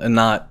world and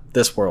not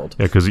this world.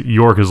 Yeah, because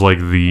York is like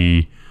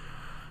the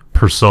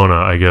persona,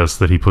 I guess,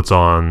 that he puts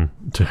on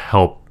to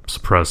help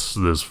suppress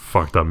this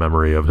fucked up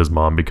memory of his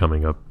mom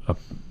becoming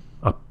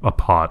a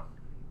pot.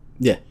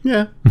 Yeah.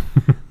 Yeah.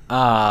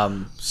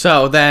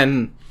 So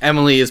then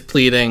Emily is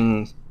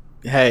pleading,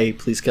 hey,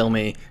 please kill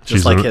me.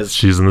 Just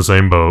she's in the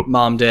same boat.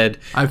 Mom did.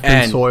 I've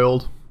been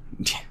soiled.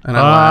 And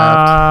I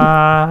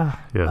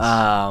laughed.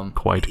 Yes.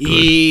 Quite good.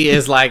 He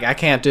is like, I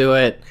can't do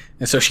it.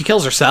 And so she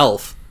kills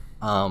herself.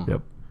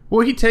 Yep.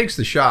 Well, he takes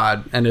the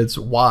shot, and it's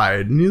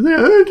wide. And he's like,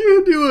 I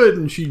can't do it.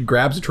 And she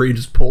grabs a tree and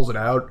just pulls it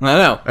out. I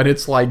know. And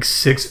it's like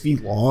 6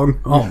 feet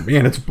long. Oh,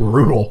 man, it's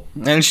brutal.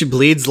 And she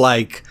bleeds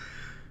like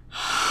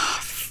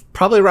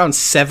probably around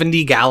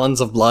 70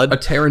 gallons of blood. A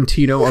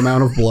Tarantino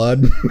amount of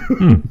blood.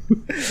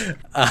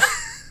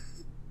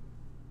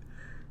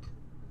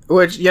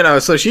 Which,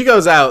 so she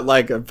goes out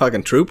like a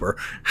fucking trooper.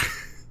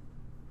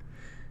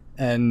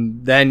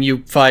 And then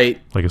you fight.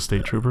 Like a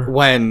state trooper?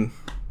 When?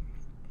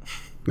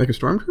 Like a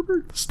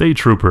stormtrooper? State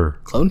trooper.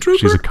 Clone trooper?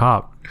 She's a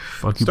cop.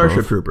 Fuck you Starship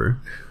both.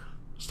 Trooper.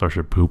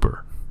 Starship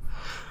Pooper.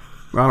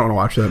 I don't want to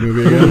watch that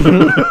movie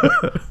again.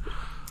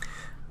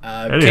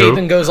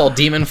 Caden goes all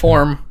demon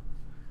form.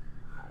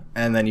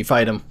 And then you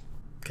fight him.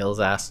 Kill his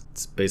ass.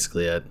 That's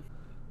basically it.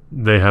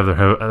 They have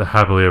their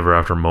happily ever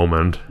after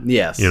moment.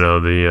 Yes.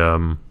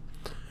 The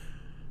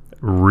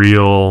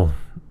real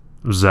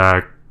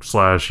Zach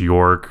 /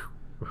 York,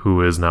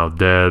 who is now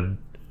dead,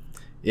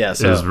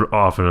 is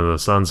off into the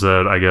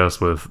sunset, I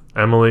guess, with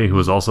Emily, who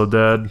is also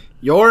dead.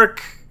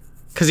 York,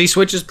 because he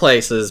switches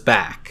places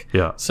back.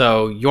 Yeah.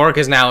 So York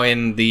is now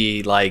in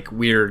the, like,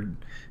 weird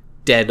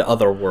dead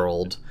other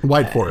world.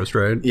 White Forest,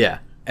 right? Yeah.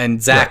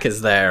 And Zach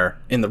is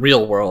there in the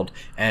real world.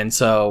 And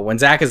so when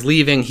Zach is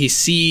leaving, he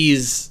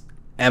sees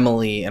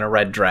Emily in a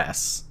red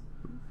dress.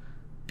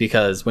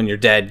 Because when you're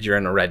dead, you're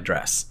in a red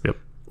dress. Yep.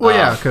 Well,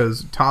 yeah,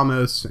 because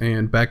Thomas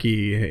and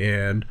Becky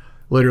and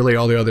literally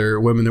all the other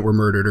women that were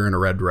murdered are in a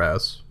red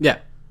dress. Yeah.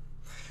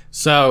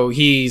 So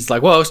he's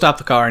like, whoa, stop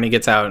the car. And he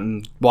gets out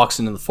and walks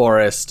into the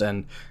forest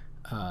and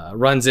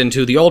runs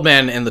into the old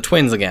man and the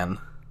twins again.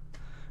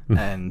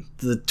 And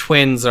the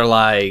twins are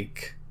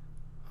like,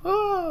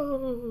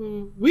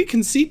 oh, we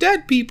can see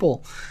dead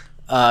people.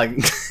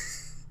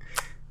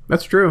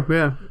 That's true,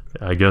 yeah.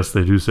 I guess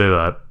they do say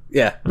that.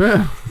 Yeah.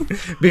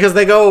 Because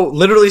they go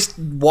literally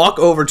walk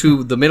over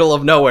to the middle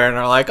of nowhere and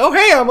are like, oh,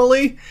 hey,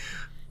 Emily.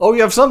 Oh,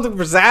 you have something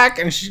for Zach?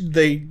 And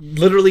they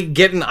literally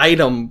get an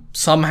item.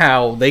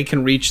 Somehow they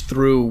can reach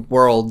through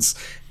worlds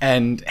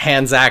and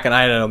hand Zach an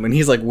item. And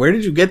he's like, where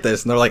did you get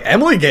this? And they're like,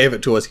 Emily gave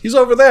it to us. He's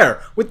over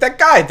there with that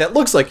guy that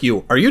looks like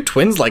you. Are you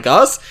twins like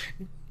us?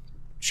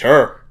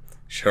 Sure.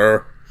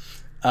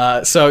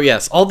 So,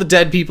 yes, all the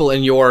dead people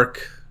in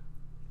York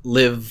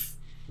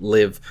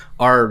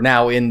are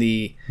now in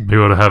the... They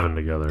go to heaven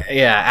together.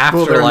 Yeah,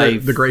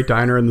 afterlife. The great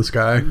diner in the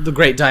sky. The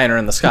great diner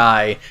in the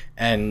sky.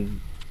 And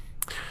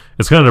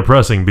it's kind of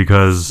depressing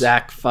because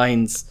Zach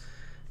finds...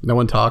 No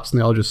one talks and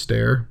they all just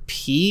stare.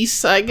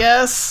 Peace, I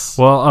guess?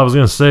 Well, I was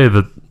going to say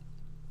that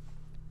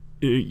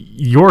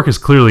York is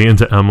clearly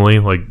into Emily.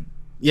 Like,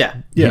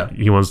 yeah.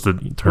 He wants to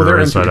turn her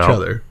inside out.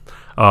 Other.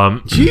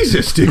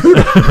 Jesus, dude.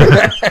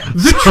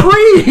 The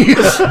tree.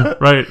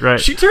 Right.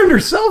 She turned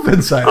herself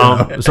inside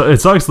out. So it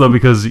sucks, though,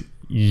 because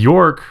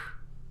York,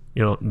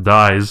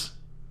 dies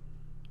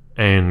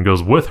and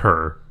goes with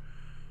her,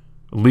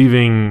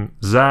 leaving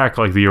Zach,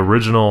 like the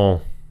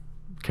original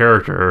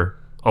character,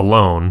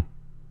 alone,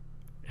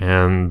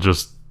 and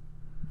just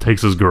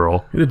takes his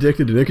girl. Get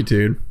addicted to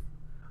nicotine.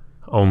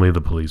 Only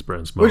the police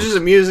brand smokes. Which is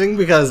amusing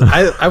because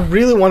I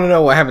really want to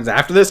know what happens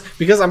after this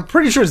because I'm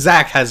pretty sure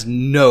Zach has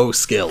no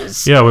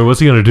skills. Yeah, wait, what's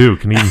he going to do?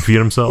 Can he even feed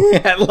himself?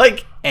 Yeah,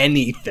 like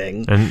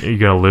anything. And you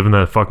got to live in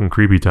that fucking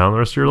creepy town the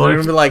rest of your They're life?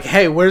 going to be like,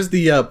 hey, where's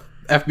the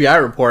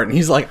FBI report? And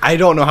he's like, I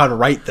don't know how to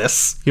write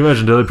this. Can you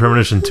imagine Deadly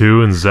Premonition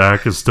 2 and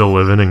Zach is still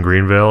living in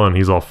Greenvale and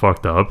he's all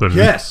fucked up? And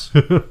Yes.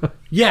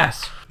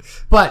 Yes.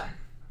 But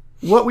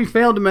what we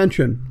failed to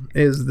mention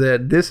is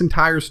that this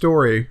entire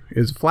story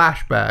is a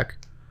flashback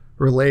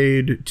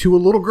relayed to a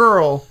little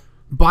girl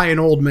by an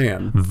old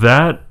man.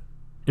 That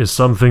is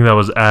something that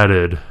was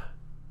added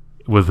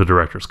with the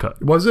director's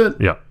cut. Was it?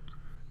 Yeah.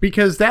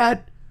 because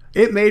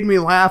it made me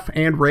laugh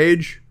and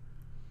rage,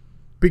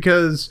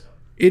 because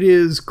it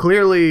is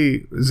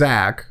clearly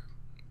Zach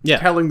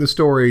telling the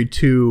story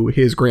to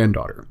his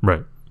granddaughter.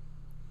 Right.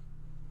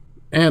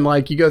 And,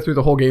 like, you go through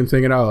the whole game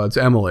thinking, oh, it's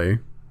Emily,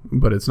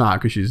 but it's not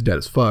because she's dead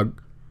as fuck.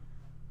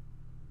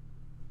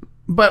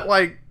 But,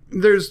 like,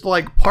 there's,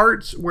 like,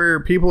 parts where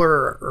people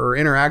are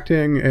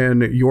interacting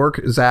and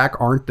Zach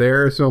aren't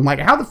there. So I'm like,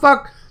 how the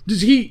fuck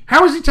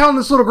how is he telling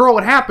this little girl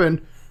what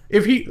happened for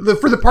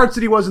the parts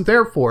that he wasn't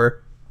there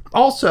for?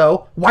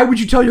 Also, why would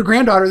you tell your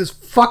granddaughter this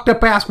fucked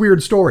up ass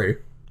weird story?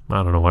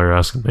 I don't know why you're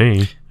asking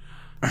me.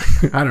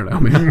 I don't know,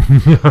 man.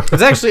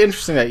 It's actually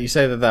interesting that you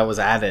say that was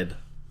added.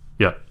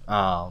 Yeah.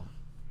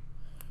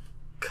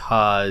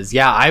 Cause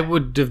I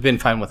would have been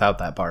fine without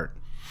that part.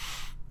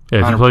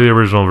 Yeah, if you play the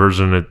original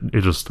version,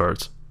 it just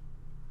starts.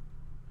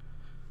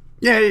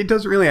 Yeah, it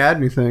doesn't really add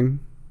anything.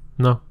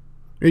 No.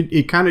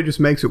 It kind of just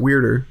makes it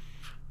weirder.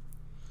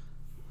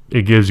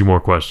 It gives you more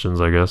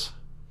questions, I guess.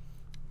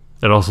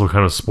 It also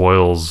kind of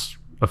spoils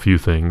a few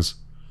things.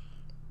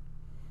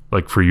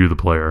 Like, for you, the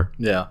player.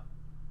 Yeah.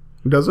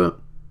 Does it?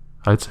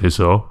 I'd say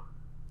so.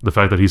 The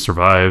fact that he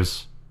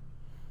survives.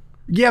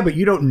 Yeah, but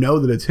you don't know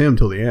that it's him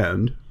till the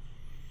end.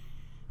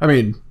 I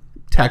mean,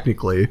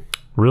 technically.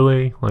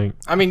 Really? Like,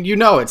 I mean, you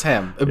know it's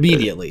him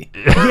immediately.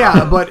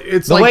 Yeah, but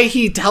it's the way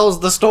he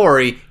tells the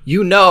story,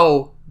 you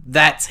know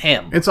that's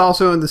him. It's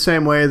also in the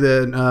same way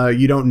that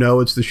you don't know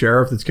it's the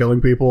sheriff that's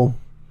killing people.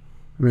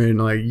 I mean,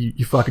 like,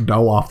 you fucking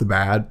know off the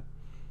bat.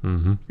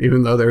 Mm-hmm.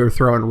 Even though they're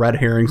throwing red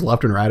herrings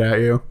left and right at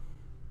you.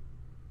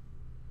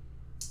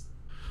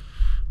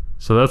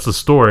 So that's the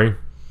story,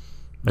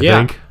 I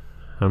think.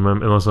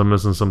 Unless I'm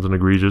missing something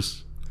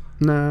egregious.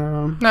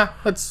 No,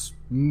 that's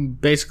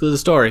basically the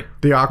story.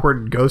 The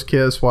awkward ghost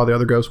kiss while the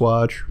other ghosts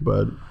watch,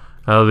 but...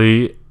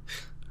 the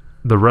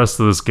rest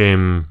of this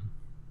game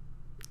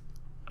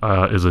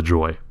is a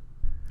joy.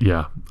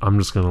 Yeah, I'm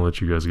just going to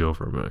let you guys go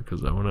for a minute,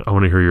 because I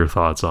want to hear your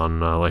thoughts on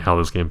like how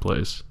this game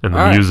plays, and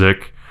the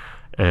music,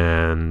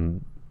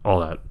 and all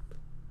that.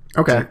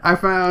 Okay, I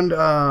found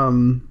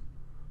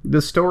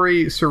the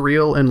story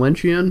surreal and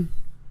Lynchian.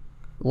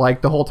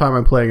 Like, the whole time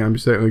I'm playing, I'm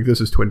just saying, like, this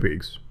is Twin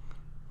Peaks.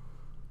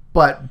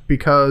 But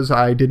because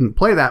I didn't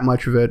play that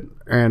much of it,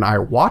 and I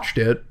watched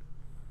it,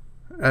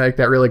 like,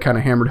 that really kind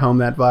of hammered home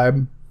that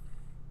vibe.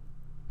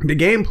 The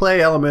gameplay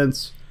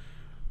elements,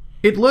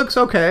 it looks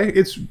okay.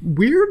 It's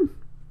weird.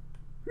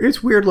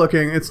 It's weird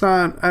looking. It's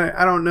not,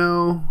 I don't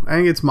know. I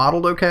think it's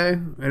modeled okay.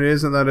 It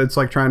isn't that it's,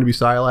 like, trying to be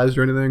stylized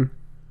or anything.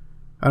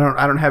 I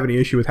don't have any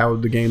issue with how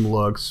the game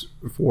looks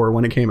for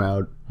when it came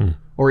out.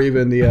 Or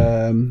even the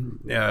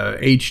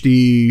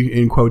HD,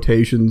 in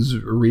quotations,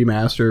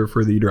 remaster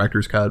for the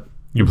director's cut.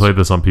 You played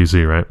this on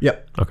PC, right?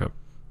 Yep. Okay.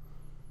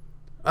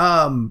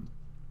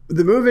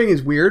 The moving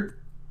is weird.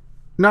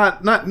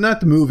 Not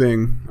the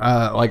moving.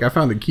 Like, I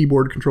found the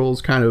keyboard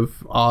controls kind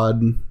of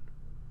odd.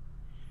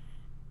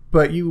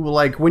 But you,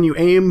 like, when you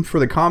aim for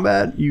the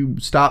combat, you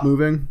stop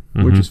moving,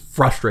 which is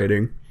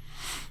frustrating.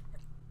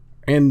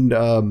 And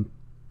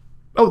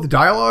the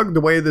dialogue,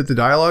 the way that the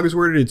dialogue is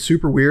worded, it's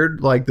super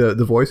weird, like the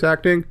voice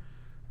acting.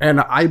 And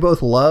I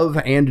both love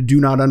and do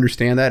not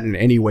understand that in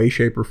any way,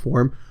 shape, or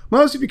form.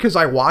 Mostly because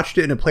I watched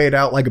it and it played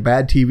out like a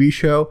bad TV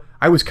show.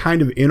 I was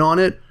kind of in on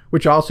it,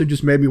 which also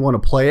just made me want to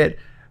play it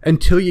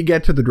until you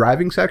get to the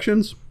driving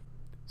sections.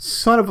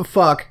 Son of a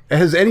fuck.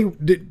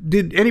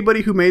 Did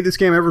anybody who made this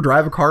game ever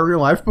drive a car in real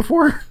life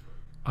before?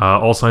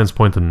 All signs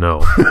point to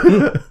no.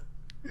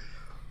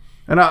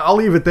 And I'll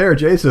leave it there,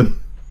 Jason.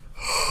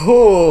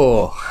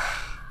 Oh,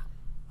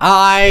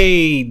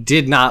 I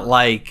did not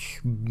like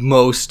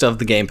most of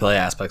the gameplay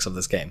aspects of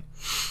this game,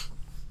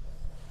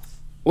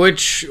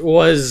 which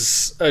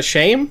was a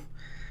shame.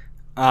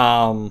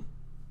 I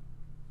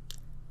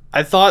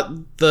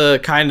thought the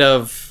kind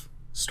of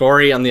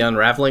story and the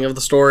unraveling of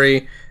the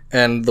story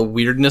and the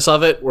weirdness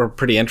of it were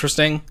pretty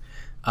interesting.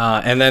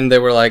 And then they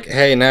were like,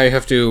 hey, now you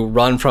have to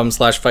run from /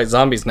 fight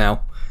zombies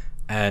now.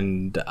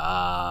 And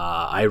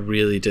I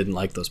really didn't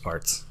like those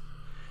parts.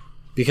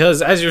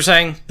 Because, as you're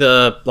saying,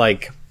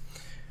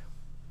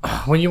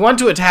 when you want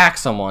to attack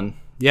someone,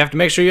 you have to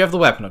make sure you have the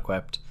weapon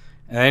equipped.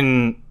 And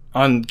then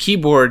on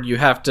keyboard, you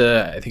have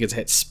to, I think it's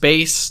hit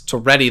space to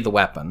ready the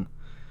weapon.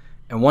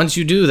 And once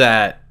you do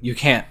that, you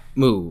can't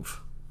move.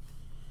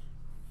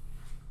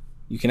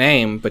 You can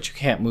aim, but you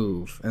can't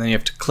move. And then you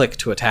have to click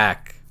to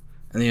attack.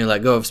 And then you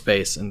let go of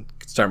space and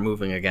start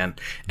moving again.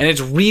 And it's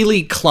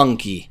really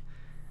clunky.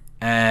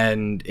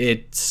 And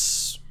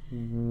it's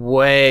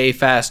way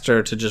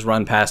faster to just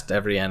run past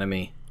every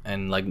enemy.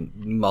 And, like,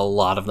 a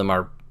lot of them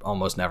are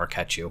almost never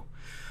catch you.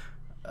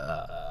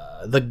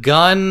 The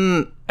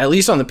gun, at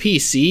least on the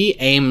PC,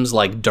 aims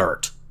like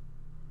dirt.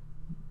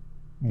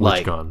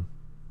 Which gun?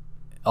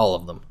 All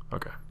of them.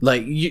 Okay.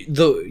 Like,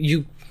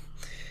 you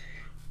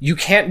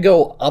can't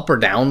go up or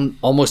down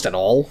almost at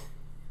all.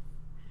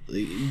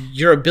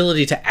 Your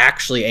ability to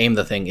actually aim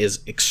the thing is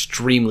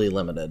extremely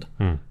limited.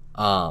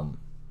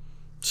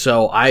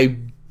 So I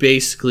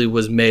basically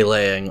was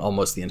meleeing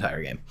almost the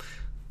entire game.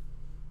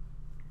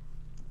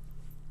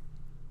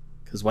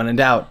 Because when in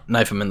doubt,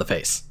 knife him in the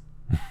face.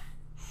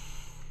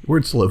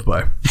 Words to live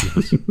by.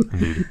 Yes,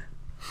 indeed.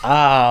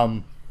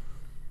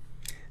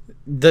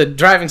 The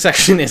driving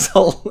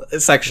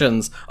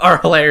sections are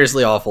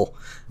hilariously awful.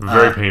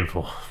 Very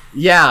painful.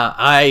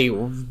 Yeah,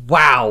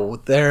 wow,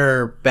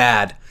 they're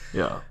bad.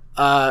 Yeah.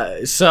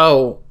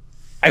 So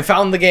I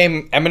found the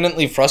game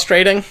eminently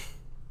frustrating.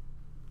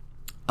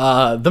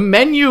 The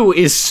menu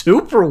is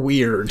super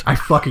weird. I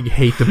fucking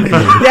hate the menu.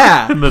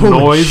 Yeah. The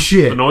Holy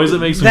shit. The noise that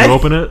makes when you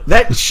open it.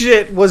 That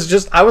shit was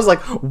just, I was like,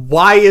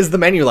 why is the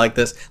menu like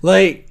this?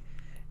 Like,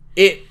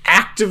 it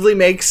actively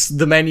makes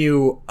the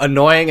menu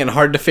annoying and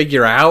hard to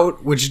figure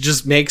out, which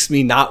just makes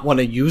me not want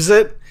to use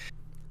it.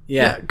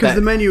 Yeah. Because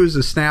the menu is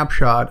a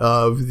snapshot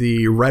of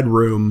the red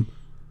room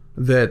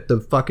that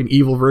the fucking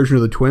evil version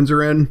of the twins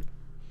are in.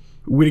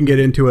 We didn't get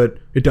into it.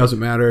 It doesn't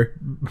matter.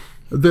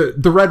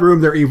 The red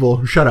room, they're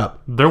evil. Shut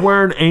up. They're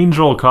wearing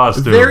angel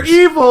costumes. They're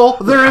evil.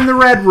 They're in the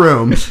red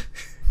room.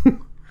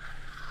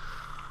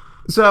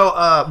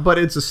 So, but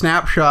it's a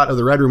snapshot of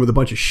the red room with a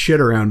bunch of shit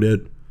around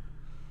it.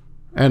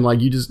 And,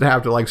 like, you just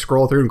have to, like,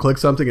 scroll through and click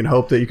something and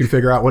hope that you can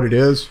figure out what it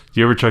is.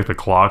 Do you ever check the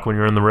clock when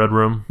you're in the red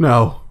room?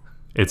 No.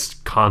 It's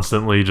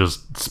constantly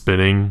just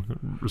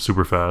spinning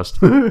super fast.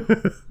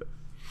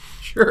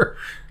 Sure.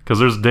 Because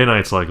there's a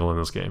day-night cycle in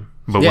this game.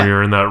 But when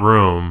you're in that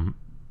room,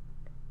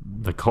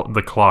 the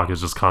clock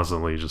is just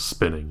constantly just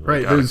spinning.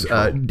 Right. There's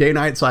a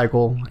day-night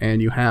cycle,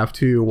 and you have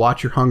to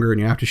watch your hunger,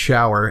 and you have to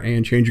shower,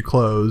 and change your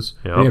clothes,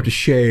 and you have to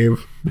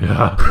shave.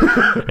 Yeah.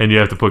 And you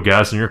have to put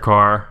gas in your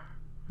car.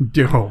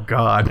 Oh,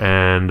 God.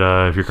 And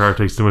if your car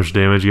takes too much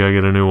damage, you gotta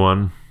get a new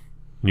one.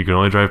 You can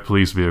only drive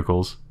police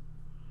vehicles.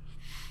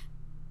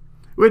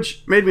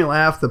 Which made me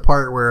laugh, the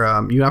part where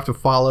you have to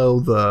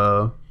follow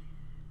the...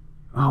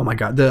 Oh, my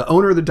God. The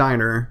owner of the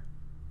diner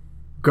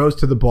goes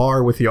to the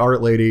bar with the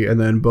art lady, and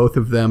then both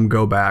of them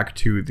go back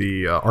to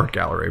the art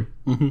gallery.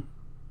 Mm-hmm.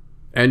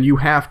 And you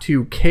have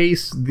to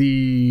case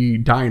the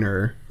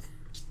diner,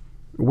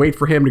 wait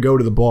for him to go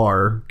to the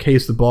bar,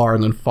 case the bar,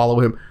 and then follow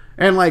him.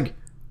 And, like...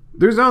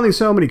 There's only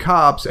so many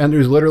cops, and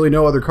there's literally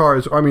no other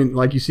cars. I mean,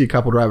 like, you see a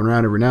couple driving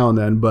around every now and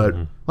then, but,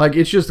 like,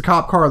 it's just a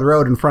cop car on the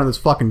road in front of this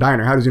fucking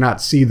diner. How does he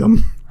not see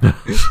them?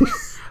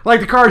 Like,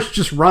 the car's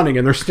just running,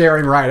 and they're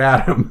staring right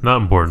at him.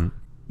 Not important.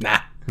 Nah.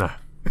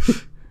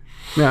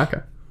 Yeah,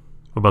 okay.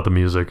 What about the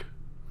music?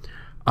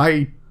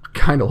 I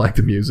kind of like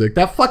the music.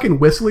 That fucking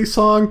whistly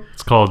song.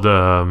 It's called,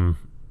 oh,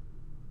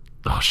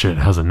 shit,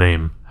 it has a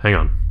name. Hang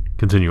on.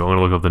 Continue. I want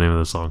to look up the name of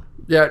this song.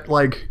 Yeah,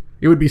 like...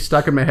 It would be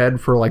stuck in my head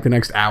for like the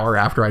next hour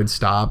after I'd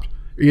stopped,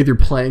 either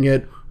playing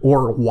it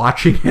or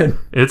watching it.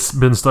 It's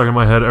been stuck in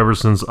my head ever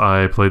since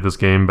I played this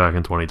game back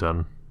in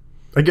 2010.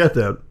 I get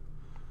that.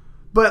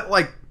 But,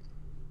 like,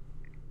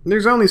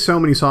 there's only so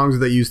many songs that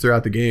they use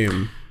throughout the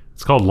game.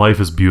 It's called Life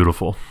is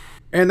Beautiful.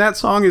 And that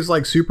song is,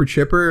 like, super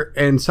chipper,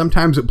 and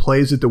sometimes it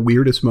plays at the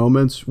weirdest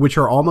moments, which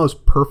are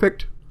almost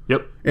perfect.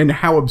 Yep. And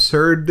how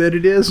absurd that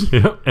it is.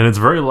 Yep. And it's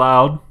very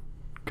loud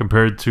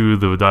compared to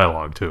the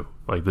dialogue, too.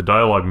 Like, the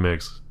dialogue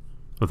mix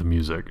with the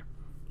music.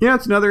 Yeah,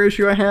 it's another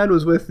issue I had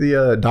was with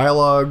the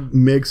dialogue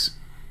mix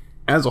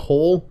as a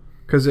whole,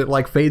 because it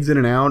like fades in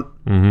and out,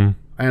 and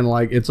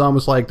like it's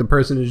almost like the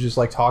person is just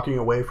like talking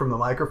away from the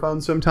microphone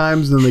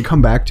sometimes, then they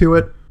come back to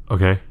it.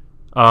 Okay,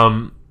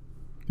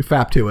 You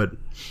fap to it.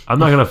 I'm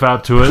not gonna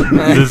fap to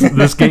it.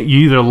 This game, you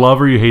either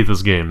love or you hate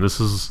this game.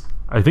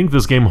 I think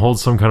this game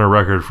holds some kind of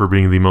record for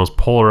being the most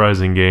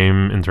polarizing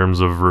game in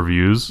terms of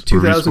reviews.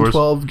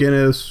 2012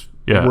 Guinness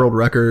World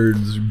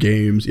Records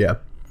games, yeah.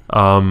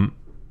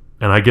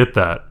 And I get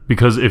that,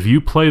 because if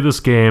you play this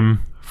game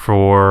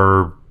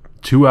for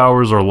 2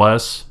 hours or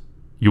less,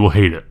 you will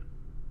hate it.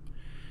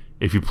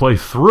 If you play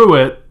through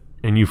it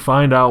and you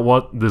find out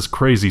what this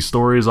crazy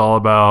story is all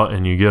about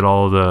and you get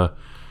all the...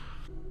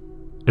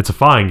 It's a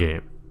fine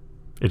game.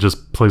 It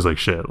just plays like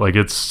shit. Like,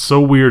 it's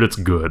so weird it's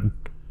good.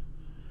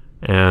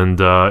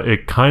 And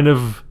it kind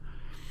of...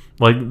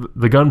 Like,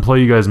 the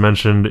gunplay you guys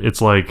mentioned,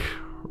 it's like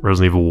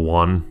Resident Evil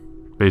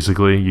 1,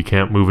 basically. You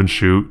can't move and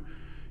shoot.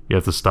 You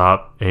have to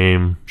stop,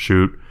 aim,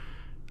 shoot.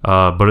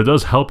 But it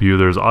does help you.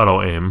 There's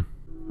auto-aim.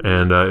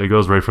 And it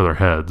goes right for their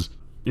heads.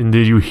 And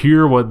did you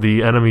hear what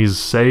the enemies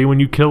say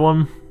when you kill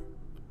them?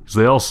 Because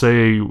they all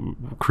say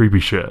creepy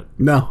shit.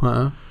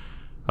 No,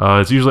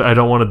 it's usually, I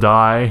don't want to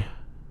die.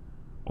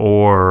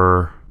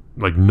 Or,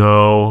 like,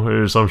 no.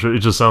 Or some shit. It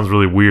just sounds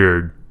really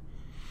weird.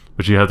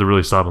 But you have to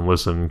really stop and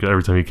listen.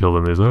 Every time you kill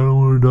them, they say, I don't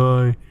want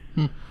to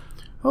die.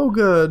 Oh,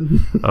 good.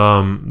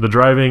 The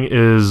driving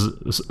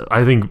is,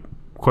 I think...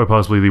 quite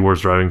possibly the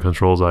worst driving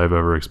controls I've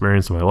ever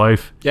experienced in my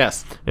life.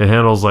 Yes. It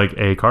handles like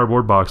a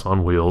cardboard box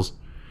on wheels.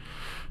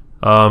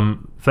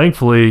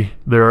 Thankfully,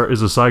 there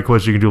is a side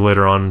quest you can do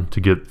later on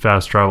to get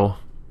fast travel.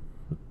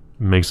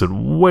 Makes it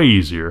way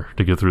easier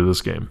to get through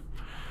this game.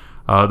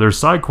 There's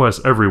side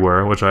quests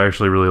everywhere, which I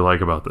actually really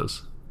like about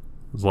this.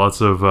 There's lots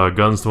of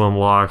guns to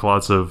unlock,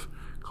 lots of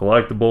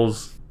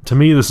collectibles. To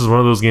me, this is one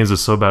of those games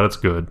that's so bad it's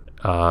good.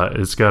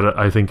 It's got,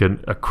 I think,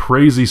 a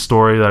crazy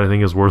story that I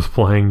think is worth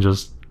playing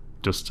just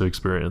to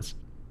experience.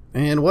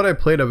 And what I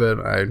played of it,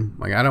 I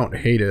don't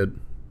hate it.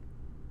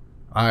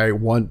 I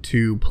want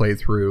to play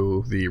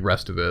through the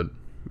rest of it,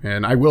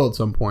 and I will at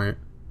some point.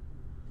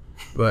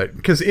 But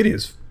because it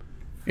is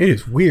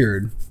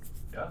weird.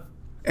 Yeah.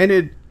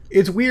 And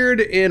it's weird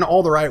in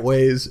all the right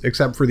ways,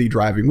 except for the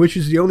driving, which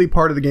is the only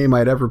part of the game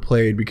I'd ever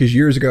played, because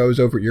years ago I was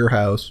over at your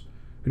house,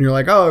 and you're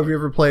like, oh, have you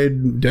ever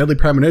played Deadly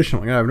Premonition?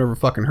 I'm like, I've never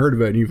fucking heard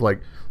of it.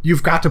 And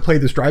you've got to play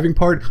this driving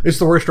part. It's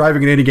the worst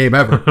driving in any game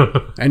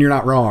ever. And you're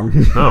not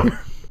wrong. No.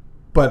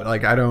 But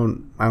like, I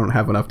don't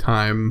have enough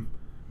time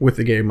with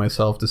the game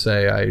myself to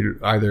say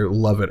I either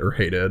love it or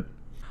hate it.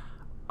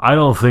 I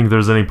don't think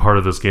there's any part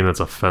of this game that's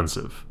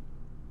offensive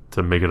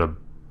to make it a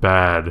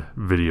bad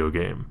video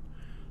game.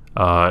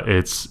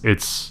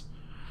 It's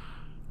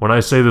when I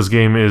say this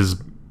game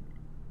is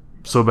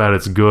so bad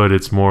it's good,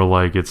 it's more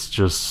like it's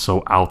just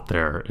so out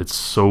there. It's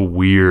so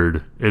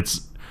weird.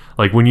 It's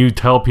like when you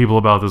tell people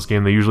about this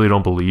game, they usually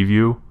don't believe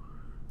you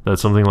that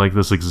something like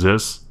this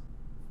exists.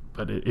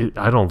 But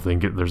I don't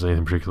think there's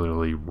anything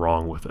particularly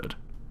wrong with it.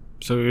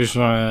 So we just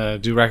want to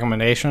do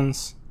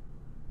recommendations?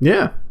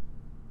 Yeah.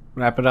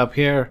 Wrap it up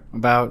here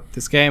about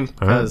this game,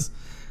 because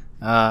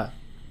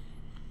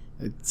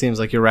it seems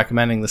like you're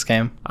recommending this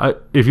game.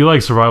 If you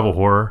like survival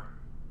horror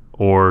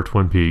or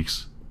Twin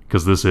Peaks,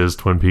 because this is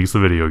Twin Peaks, the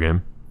video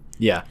game.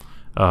 Yeah.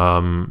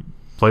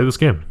 Play this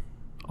game.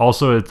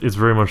 Also, it's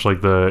very much like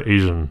it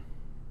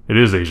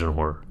is Asian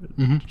horror.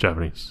 Mm-hmm.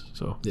 Japanese.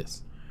 So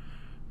yes.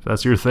 If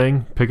that's your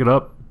thing, pick it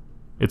up.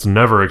 It's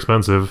never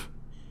expensive.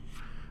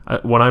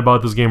 When I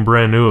bought this game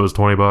brand new, it was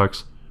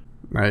 $20.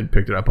 I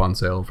picked it up on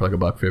sale for like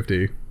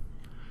 $1.50.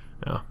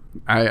 Yeah.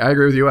 I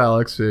agree with you,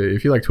 Alex.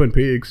 If you like Twin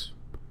Peaks,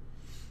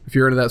 if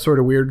you're into that sort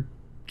of weird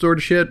sort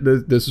of shit,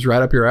 this is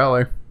right up your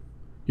alley.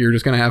 You're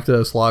just going to have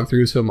to slog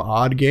through some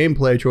odd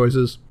gameplay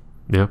choices.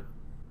 Yeah.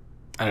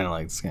 I didn't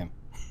like this game.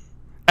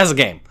 As a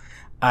game,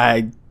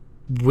 I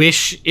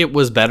wish it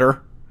was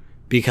better,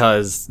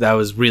 because that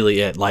was really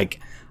it. Like,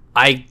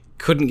 I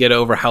couldn't get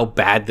over how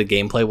bad the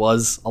gameplay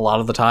was a lot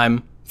of the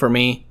time for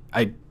me.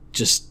 I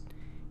just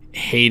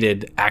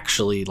hated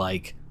actually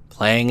like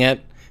playing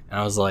it. And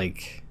I was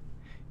like,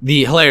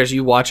 hilarious,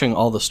 you watching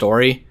all the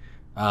story.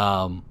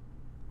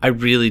 I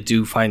really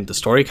do find the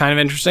story kind of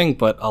interesting,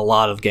 but a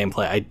lot of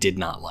gameplay I did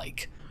not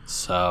like.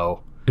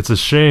 So it's a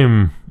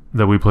shame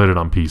that we played it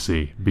on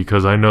PC,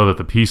 because I know that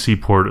the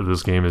PC port of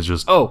this game is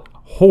just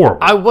horrible.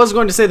 I was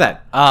going to say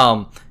that.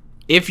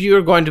 If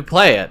you're going to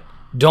play it,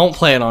 don't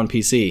play it on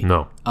PC.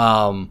 No.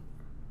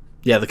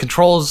 Yeah, the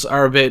controls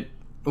are a bit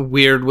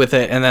weird with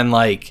it, and then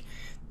like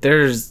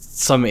there's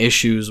some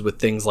issues with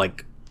things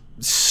like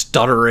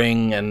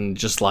stuttering and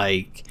just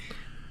like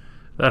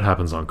that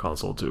happens on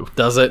console too.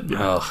 Does it?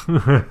 Yeah.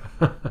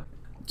 Oh.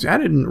 See, I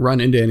didn't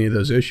run into any of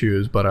those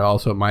issues, but I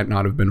also might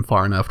not have been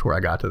far enough to where I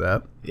got to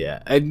that.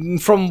 Yeah,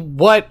 and from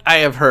what I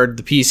have heard,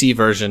 the PC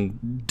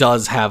version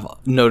does have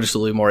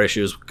noticeably more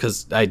issues,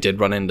 because I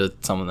did run into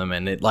some of them,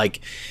 and it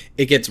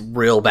gets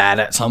real bad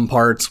at some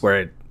parts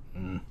where it.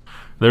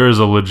 There is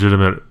a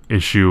legitimate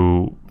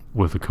issue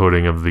with the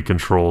coding of the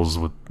controls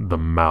with the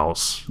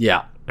mouse.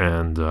 Yeah,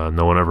 and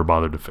no one ever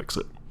bothered to fix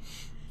it.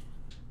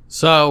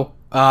 So,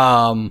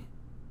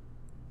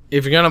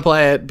 if you're gonna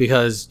play it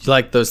because you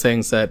like those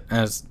things that,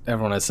 as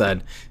everyone has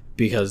said,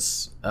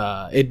 because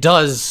it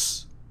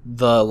does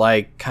the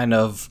like kind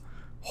of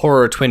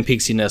horror Twin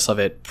Peaksiness of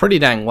it pretty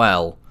dang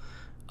well.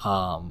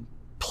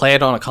 Play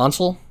it on a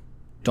console.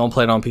 Don't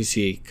play it on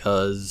PC,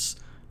 because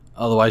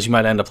otherwise you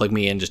might end up like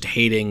me and just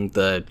hating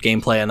the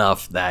gameplay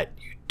enough that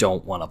you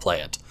don't want to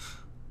play it.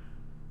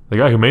 The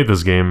guy who made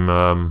this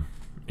game,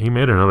 he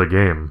made another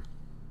game.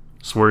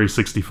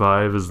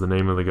 Swery65 is the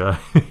name of the guy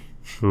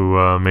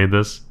who made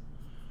this.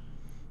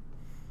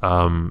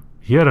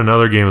 He had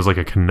another game as like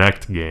a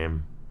Kinect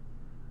game.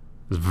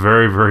 It's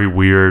very, very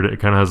weird. It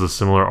kind of has a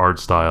similar art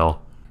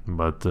style,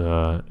 but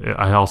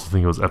I also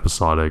think it was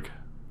episodic.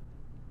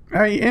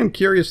 I am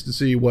curious to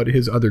see what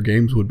his other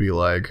games would be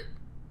like,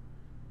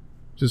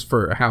 just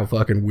for how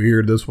fucking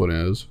weird this one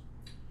is.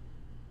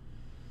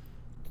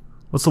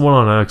 What's the one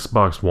on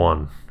Xbox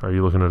One? Are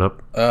you looking it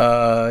up?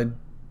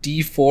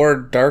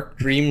 D4 Dark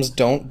Dreams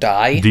Don't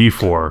Die.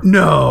 D4.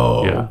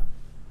 No.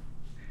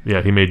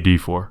 Yeah, he made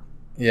D4.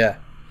 Yeah.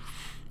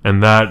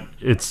 And that,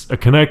 it's a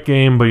Kinect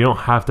game, but you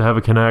don't have to have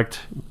a Kinect.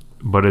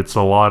 But it's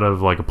a lot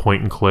of like a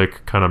point and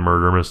click kind of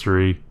murder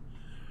mystery.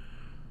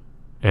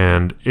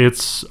 And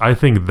I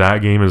think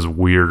that game is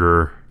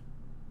weirder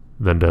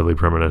than Deadly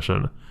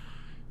Premonition.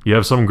 You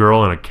have some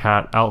girl in a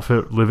cat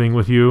outfit living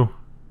with you,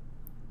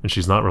 and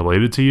she's not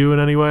related to you in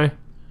any way.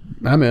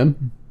 I'm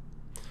in.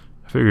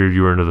 I figured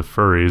you were into the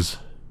furries.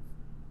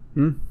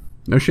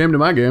 No shame to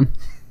my game.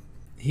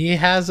 He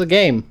has a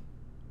game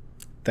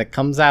that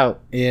comes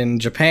out in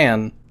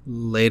Japan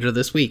later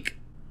this week.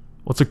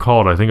 What's it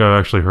called? I think I've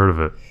actually heard of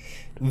it.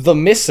 The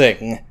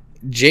Missing,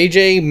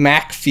 J.J.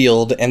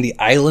 Macfield and the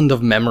Island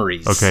of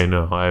Memories. Okay,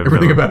 no.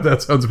 Everything about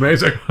that sounds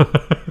amazing.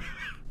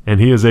 And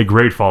he is a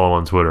great follow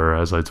on Twitter,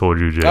 as I told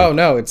you, Jay. Oh,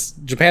 no. It's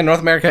Japan, North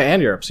America, and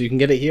Europe, so you can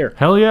get it here.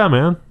 Hell yeah,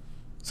 man.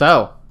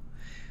 So,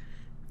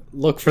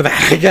 look for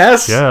that, I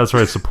guess. Yeah, that's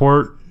right.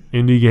 Support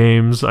indie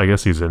games. I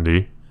guess he's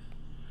indie.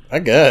 I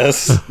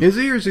guess. Is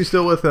he, or is he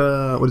still with,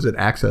 what is it,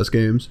 Access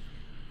Games?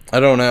 I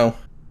don't know.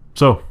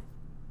 So,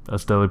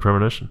 that's Daily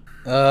Premonition.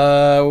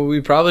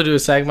 We probably do a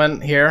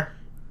segment here.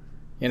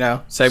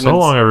 Segments. So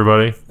long,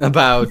 everybody.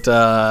 About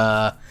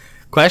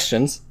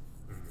questions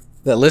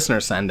that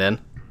listeners send in.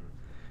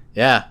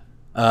 Yeah.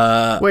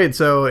 Wait,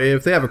 so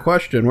if they have a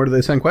question, where do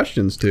they send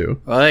questions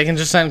to? Well, they can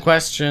just send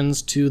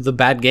questions to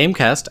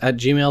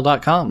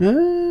thebadgamecast@gmail.com.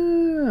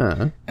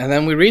 And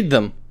then we read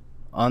them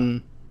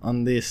on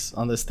this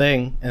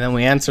thing, and then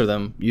we answer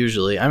them,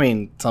 usually. I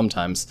mean,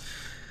 sometimes.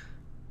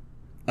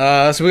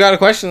 So we got a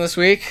question this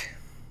week.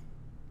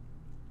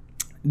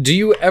 Do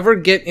you ever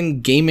get in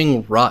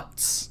gaming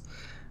ruts?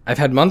 I've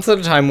had months at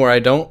a time where I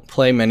don't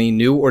play many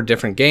new or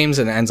different games,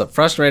 and it ends up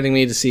frustrating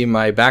me to see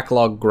my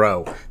backlog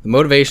grow. The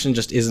motivation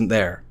just isn't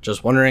there.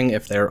 Just wondering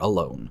if they're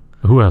alone.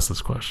 Who asked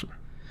this question?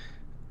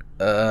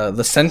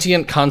 The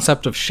sentient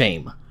concept of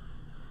shame.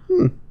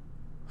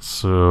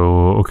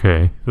 So,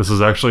 okay. This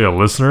is actually a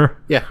listener?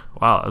 Yeah.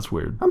 Wow, that's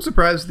weird. I'm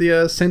surprised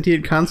the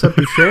sentient concept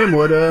of shame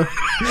would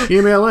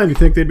email in. You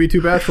think they'd be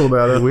too bashful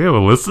about it? We have a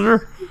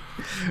listener?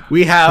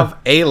 We have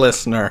a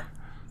listener.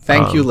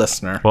 Thank you,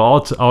 listener.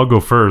 Well, I'll go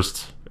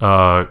first.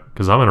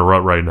 Because I'm in a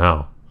rut right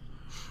now.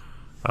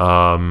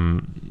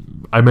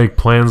 I make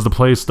plans to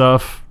play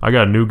stuff. I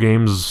got new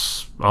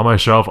games on my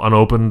shelf,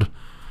 unopened.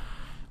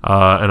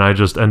 And I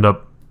just end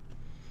up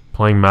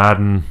playing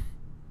Madden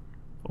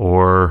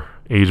or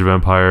Age of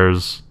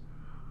Empires.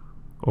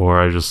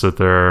 Or I just sit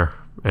there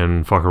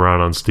and fuck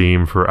around on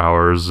Steam for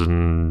hours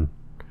and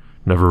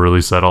never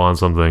really settle on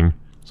something.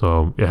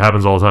 So it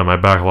happens all the time. My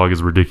backlog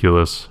is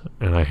ridiculous,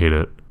 and I hate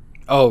it.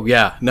 Oh,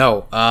 yeah.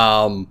 No.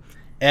 All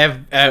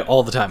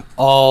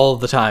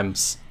the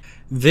times.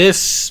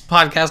 This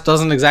podcast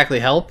doesn't exactly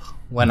help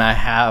when I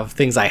have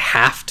things I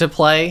have to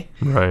play.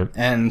 Right.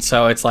 And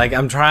so it's like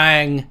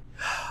I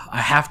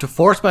have to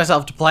force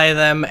myself to play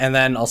them, and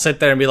then I'll sit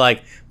there and be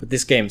like, but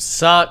this game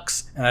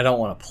sucks, and I don't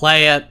want to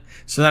play it.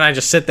 So then I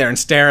just sit there and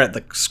stare at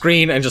the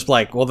screen and just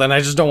like, well, then I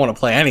just don't want to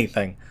play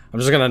anything. I'm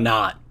just going to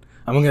not.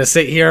 I'm going to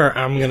sit here, and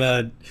I'm going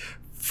to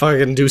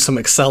fucking do some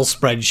Excel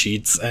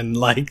spreadsheets, and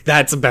like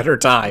that's a better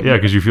time. Yeah,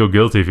 because you feel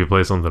guilty if you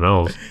play something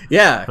else.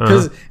 Yeah,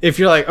 because if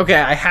you're like, okay,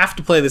 I have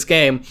to play this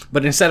game,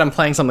 but instead I'm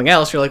playing something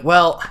else, you're like,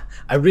 well,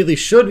 I really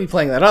should be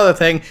playing that other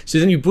thing. So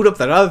then you boot up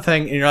that other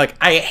thing, and you're like,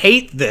 I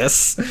hate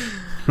this.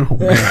 Oh,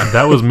 man.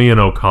 That was me in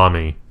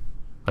Okami.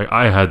 Like,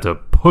 I had to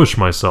push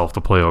myself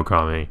to play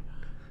Okami.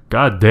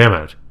 God damn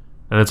it.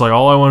 And it's like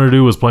all I wanted to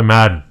do was play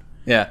Madden.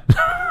 Yeah.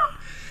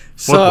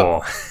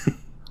 Football.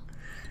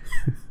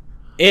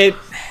 It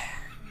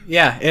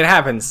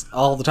happens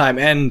all the time.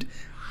 And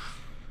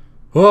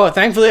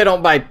thankfully I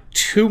don't buy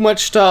too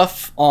much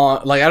stuff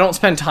on, like, I don't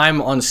spend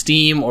time on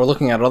Steam or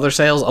looking at other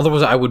sales.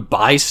 Otherwise I would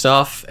buy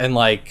stuff, and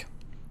like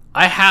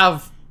I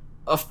have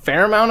a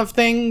fair amount of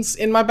things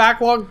in my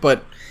backlog,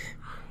 but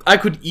I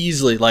could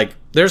easily, like,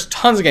 there's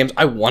tons of games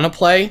I want to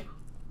play.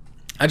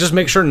 I just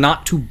make sure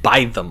not to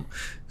buy them,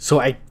 so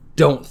I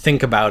don't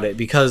think about it,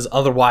 because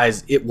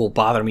otherwise it will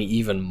bother me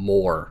even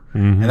more.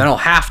 And then I'll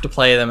have to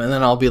play them, and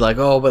then I'll be like,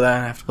 oh, but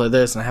then I have to play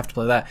this and I have to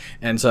play that.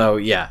 And so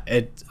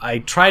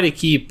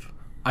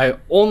I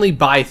only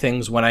buy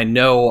things when I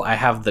know I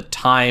have the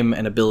time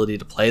and ability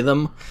to play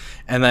them,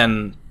 and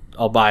then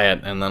I'll buy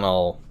it, and then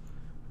I'll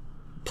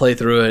play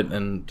through it.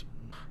 And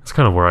that's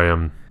kind of where I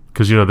am,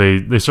 because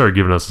they started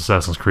giving us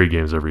Assassin's Creed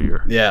games every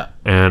year. Yeah.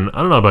 And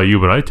I don't know about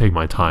you, but I take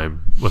my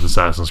time with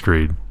Assassin's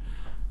Creed,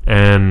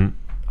 and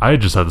I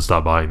just had to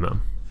stop buying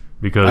them,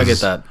 because I get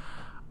that.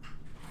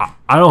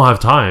 I don't have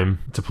time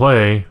to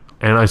play,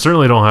 and I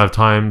certainly don't have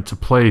time to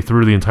play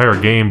through the entire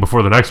game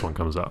before the next one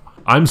comes out.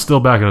 I'm still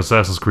back in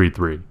Assassin's Creed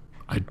 3.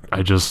 I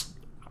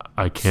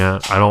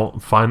can't. I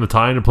don't find the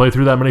time to play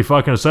through that many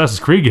fucking Assassin's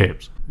Creed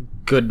games.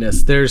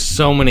 Goodness, there's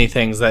so many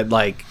things that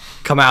like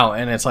come out,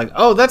 and it's like,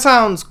 oh, that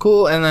sounds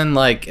cool, and then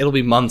like it'll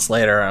be months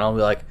later, and I'll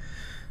be like,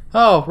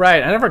 oh,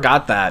 right, I never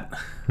got that.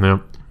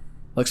 Yep.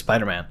 Like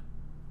Spider-Man.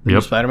 The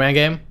new Spider-Man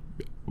game.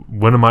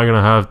 When am I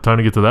gonna have time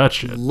to get to that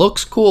shit?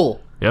 Looks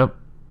cool. Yep.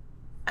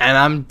 And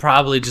I'm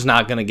probably just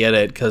not gonna get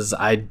it, because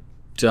I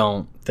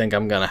don't think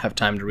I'm gonna have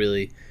time to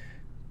really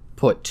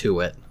put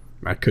to it.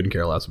 I couldn't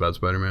care less about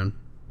Spider-Man.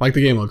 Like,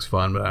 the game looks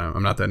fun, but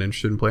I'm not that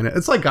interested in playing it.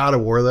 It's like God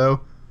of War,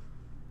 though.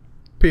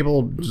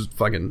 People just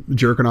fucking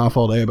jerking off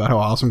all day about how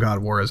awesome God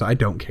of War is. I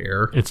don't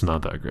care. It's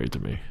not that great to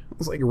me.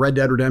 It's like Red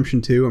Dead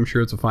Redemption 2. I'm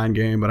sure it's a fine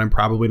game, but I'm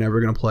probably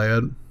never going to play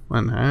it.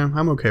 And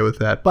I'm okay with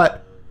that.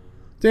 But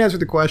to answer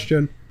the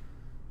question,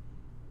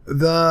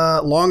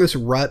 the longest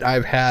rut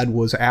I've had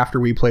was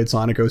after we played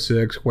Sonic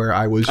 06, where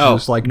I was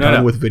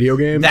done with video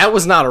games. That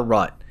was not a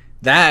rut.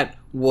 That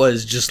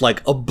was just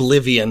like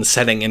oblivion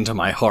setting into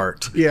my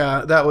heart.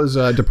 Yeah, that was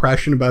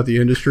depression about the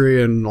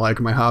industry and like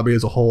my hobby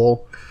as a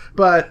whole.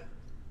 But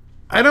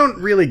I don't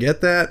really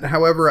get that.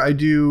 However, I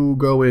do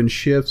go in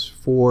shifts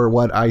for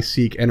what I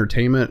seek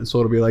entertainment. So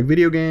it'll be like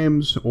video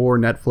games or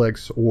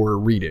Netflix or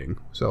reading.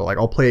 So like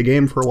I'll play a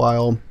game for a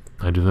while.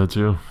 I do that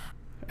too.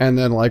 and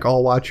then like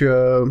I'll watch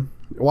an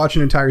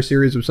entire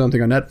series of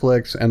something on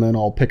Netflix, and then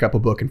I'll pick up a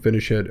book and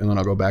finish it, and then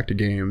I'll go back to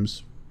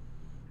games.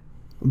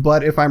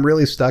 But if I'm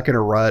really stuck in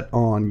a rut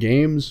on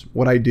games,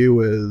 what I do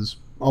is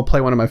I'll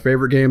play one of my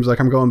favorite games. Like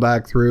I'm going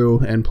back through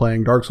and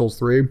playing Dark Souls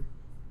 3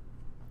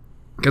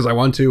 because I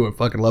want to. I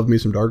fucking love me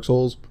some Dark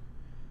Souls.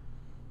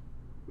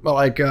 But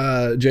like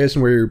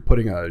Jason, we were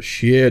putting a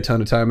shit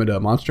ton of time into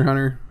Monster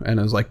Hunter, and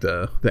it was like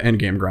the end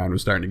game grind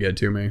was starting to get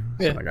to me.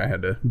 So like I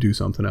had to do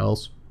something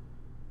else.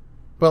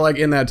 But like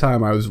in that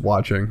time, I was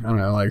watching, I don't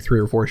know, like 3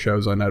 or 4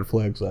 shows on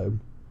Netflix. I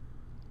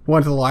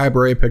went to the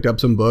library, picked up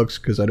some books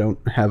because I don't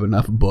have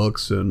enough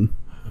books, and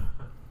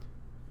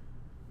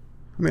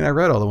I mean, I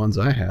read all the ones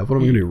I have. What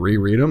am I going to do?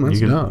 Reread them? That's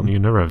dumb. You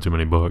never have too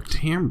many books.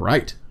 Damn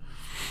right.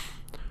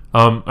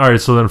 All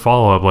right, so then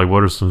follow up. Like,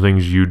 what are some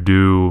things you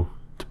do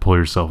to pull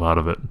yourself out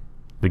of it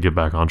to get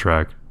back on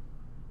track?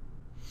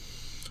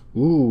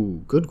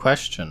 Ooh, good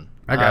question.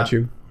 I got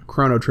you.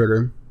 Chrono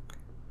Trigger.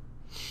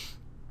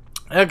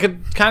 It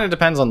kind of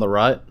depends on the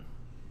rut.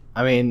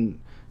 I mean,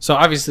 so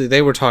obviously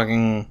they were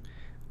talking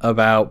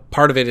about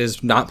part of it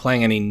is not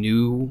playing any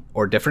new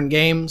or different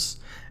games,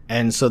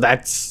 and so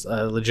that's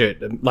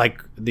legit.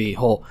 Like the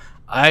whole,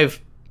 I've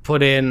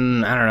put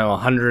in, I don't know,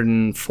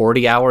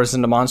 140 hours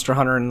into Monster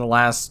Hunter in the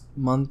last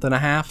month and a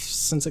half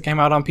since it came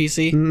out on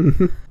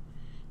PC.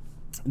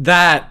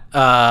 That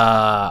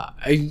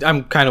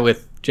I'm kind of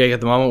with Jake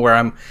at the moment, where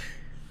I'm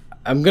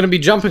going to be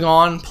jumping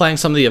on playing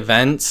some of the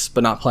events,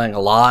 but not playing a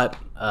lot.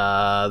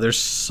 There's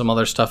some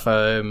other stuff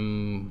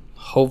I'm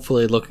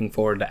hopefully looking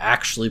forward to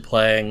actually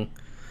playing.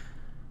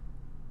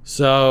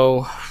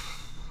 So,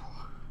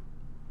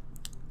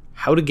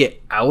 how to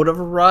get out of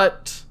a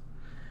rut?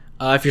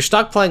 If you're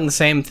stuck playing the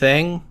same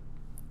thing,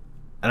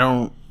 I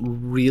don't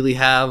really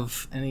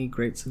have any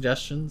great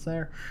suggestions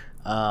there.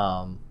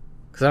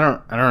 Because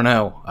I don't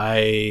know.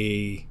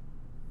 I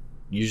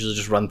usually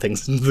just run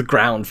things into the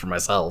ground for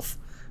myself.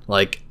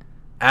 Like,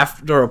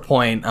 after a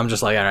point, I'm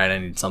just like, all right, I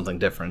need something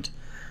different.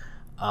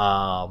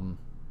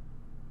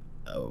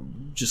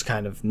 Just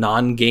kind of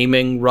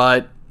non-gaming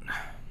rut.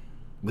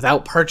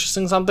 Without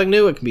purchasing something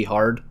new, it can be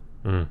hard.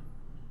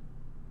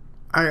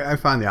 I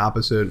find the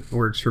opposite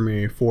works for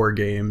me for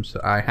games.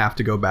 I have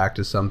to go back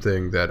to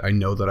something that I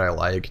know that I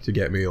like to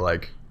get me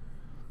like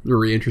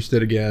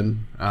reinterested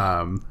again.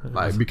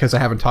 Because I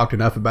haven't talked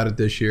enough about it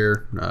this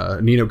year.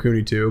 Ni no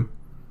Kuni 2.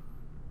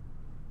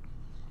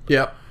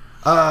 Yep.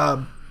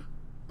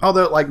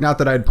 Although, like, not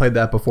that I'd played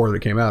that before that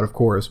came out, of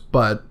course,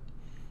 but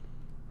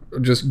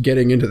just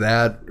getting into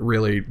that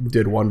really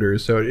did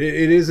wonders. So it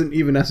isn't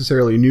even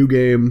necessarily a new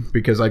game,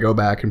 because I go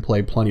back and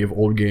play plenty of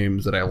old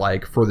games that I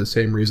like for the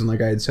same reason.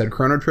 Like I had said,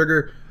 Chrono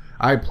Trigger,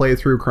 I play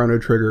through Chrono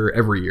Trigger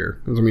every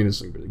year. I mean,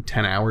 it's like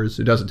 10 hours.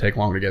 It doesn't take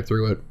long to get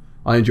through it.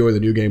 I enjoy the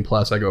new game,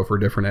 plus I go for a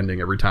different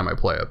ending every time I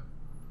play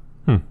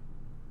it.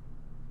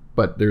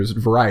 But there's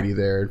variety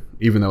there,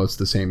 even though it's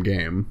the same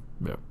game.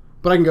 Yeah.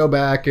 But I can go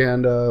back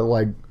and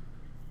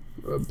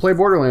play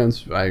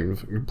Borderlands. I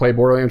play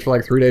Borderlands for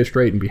like 3 days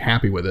straight and be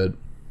happy with it,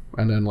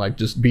 and then like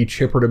just be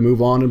chipper to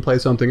move on and play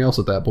something else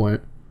at that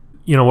point.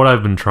 You know, what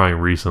I've been trying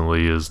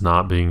recently is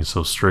not being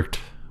so strict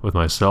with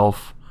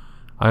myself.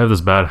 I have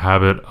this bad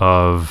habit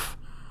of,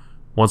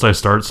 once I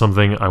start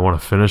something, I want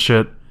to finish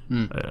it.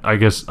 I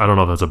guess, I don't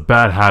know if that's a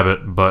bad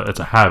habit, but it's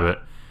a habit.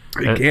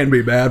 It can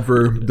be bad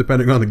for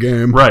depending on the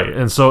game. Right.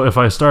 And so if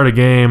I start a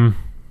game,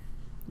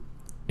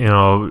 you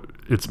know,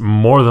 it's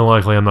more than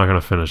likely I'm not going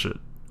to finish it.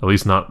 At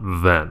least not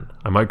then.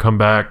 I might come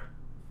back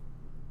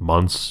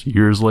months,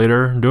 years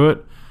later and do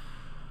it.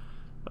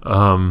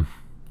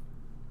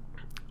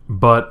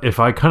 But if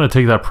I kind of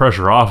take that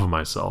pressure off of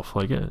myself,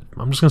 like,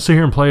 I'm just going to sit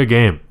here and play a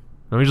game.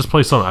 Let me just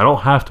play something. I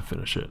don't have to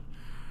finish it.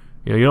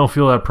 You know, you don't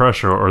feel that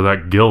pressure or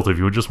that guilt if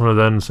you would just want to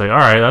then say, all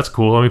right, that's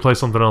cool. Let me play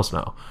something else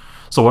now.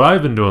 So what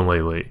I've been doing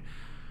lately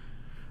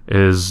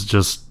is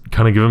just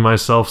kind of giving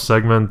myself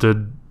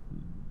segmented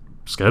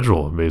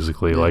schedule,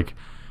 basically. Like,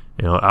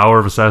 you know, hour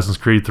of Assassin's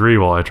Creed 3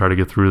 while I try to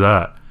get through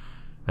that.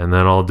 And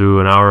then I'll do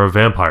an hour of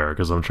Vampire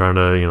because I'm trying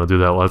to, you know, do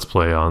that Let's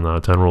Play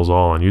on 10 Rules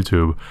All on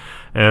YouTube.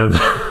 And,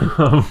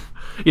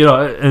 you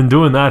know, and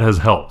doing that has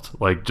helped.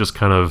 Like, just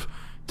kind of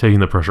taking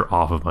the pressure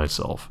off of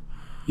myself.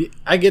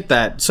 I get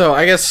that. So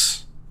I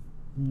guess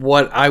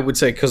what I would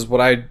say, because what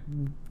I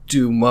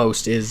do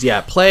most is,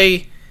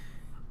 play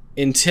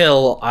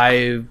until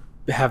I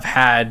have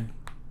had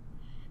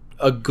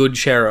a good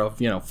share of,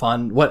 you know,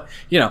 fun.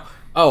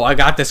 I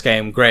got this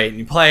game, great. And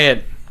you play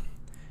it,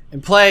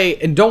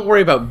 and don't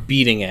worry about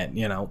beating it,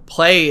 you know.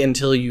 Play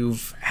until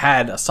you've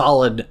had a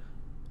solid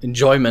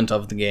enjoyment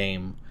of the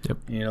game. Yep.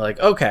 And you're like,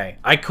 okay,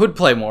 I could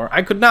play more.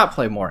 I could not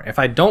play more. If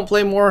I don't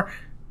play more,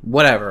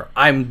 whatever.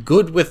 I'm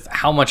good with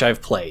how much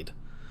I've played.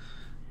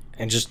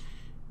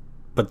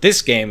 But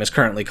this game is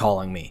currently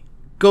calling me.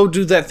 Go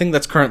do that thing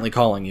that's currently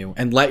calling you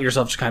and let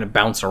yourself just kind of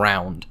bounce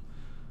around.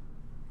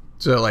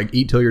 So, like,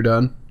 eat till you're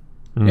done?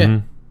 Mm-hmm. Yeah.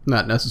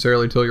 Not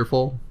necessarily till you're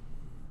full?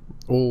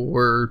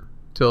 Or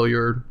till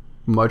you're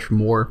much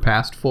more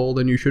past full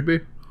than you should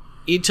be?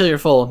 Eat till you're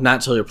full,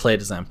 not till your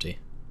plate is empty.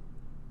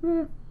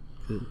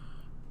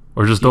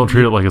 Or just don't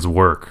treat it like it's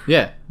work.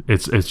 Yeah.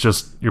 It's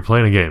just, you're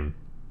playing a game.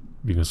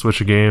 You can switch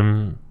a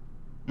game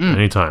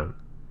anytime.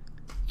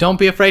 Don't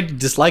be afraid to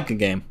dislike a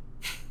game.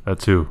 That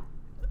too.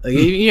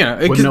 You know,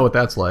 Wouldn't know what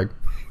that's like.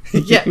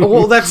 Yeah,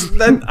 well,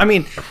 that. I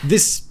mean,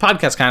 this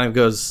podcast kind of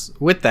goes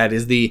with that.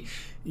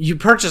 You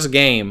purchase a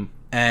game,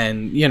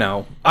 and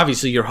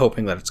obviously you're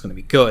hoping that it's going to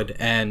be good,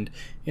 and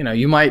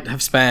you might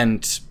have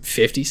spent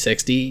 50,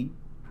 60,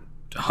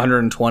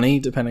 120,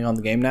 depending on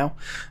the game now.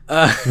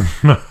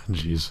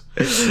 Jeez.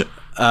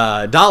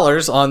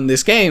 Dollars on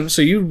this game,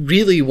 so you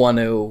really want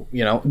to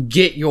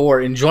get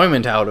your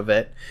enjoyment out of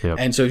it. Yep.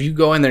 And so if you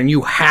go in there and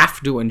you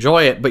have to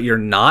enjoy it but you're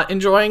not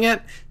enjoying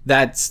it,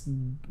 that's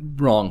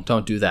wrong.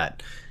 Don't do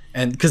that,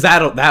 and because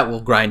that will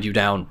grind you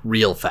down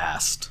real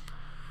fast.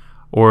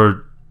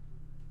 Or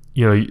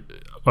I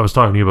was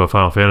talking to you about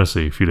Final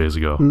Fantasy a few days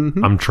ago.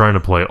 I'm trying to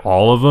play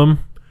all of them,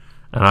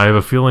 and I have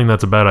a feeling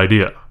that's a bad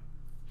idea.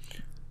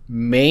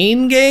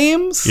 Main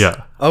games?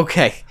 Yeah.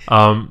 Okay.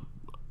 And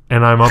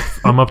I'm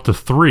up to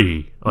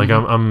 3. Like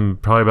I'm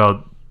probably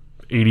about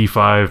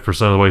 85%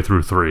 of the way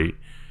through 3.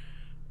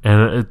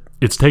 And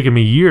it's taken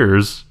me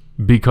years,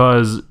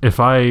 because if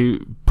I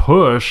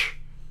push,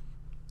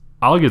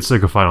 I'll get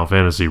sick of Final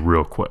Fantasy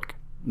real quick.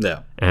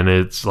 Yeah. And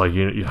it's like,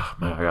 man,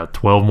 I got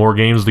 12 more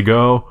games to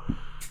go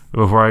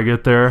before I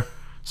get there.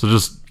 So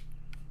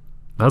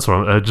that's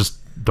what I just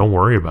don't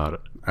worry about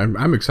it.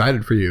 I'm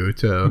excited for you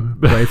to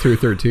play through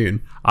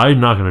 13. I'm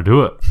not going to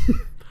do it.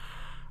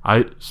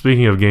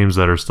 Speaking of games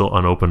that are still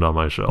unopened on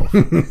my shelf,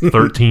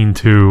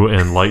 13-2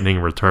 and Lightning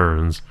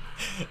Returns.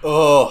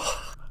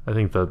 Oh. I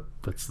think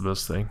that's the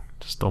best thing.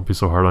 Just don't be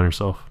so hard on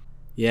yourself.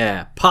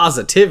 Yeah.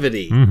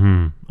 Positivity.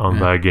 On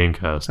Bad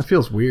Gamecast. That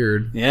feels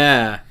weird.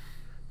 Yeah.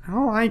 I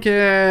don't like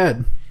it.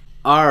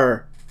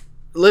 Our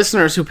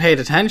listeners who paid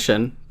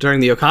attention during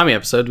the Okami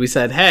episode, we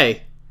said,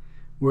 hey,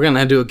 we're going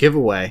to do a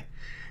giveaway.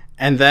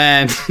 And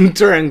then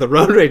during the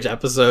Road Rage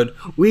episode,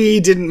 we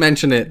didn't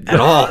mention it at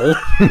all.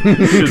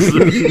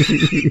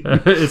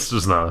 It's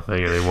just not a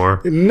thing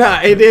anymore. No,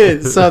 it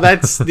is. So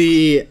that's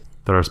that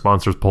our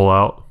sponsors pull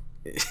out.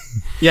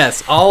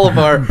 Yes, all of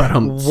our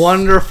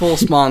wonderful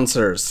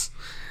sponsors.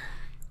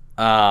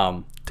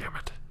 Damn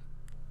it.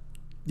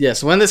 Yeah,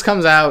 so when this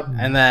comes out,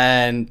 and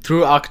then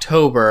through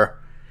October,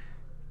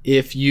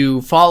 if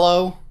you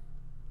follow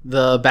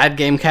the Bad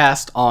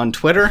Gamecast on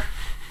Twitter.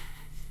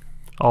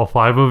 All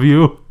 5 of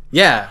you?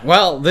 Yeah,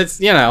 well,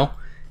 that's,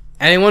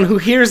 anyone who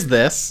hears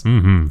this,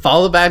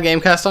 follow the Bad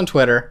Gamecast on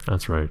Twitter.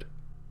 That's right.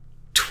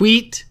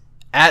 Tweet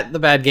at the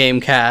Bad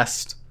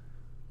Gamecast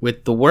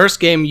with the worst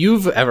game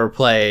you've ever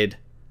played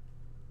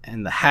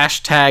and the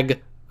hashtag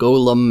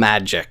Golem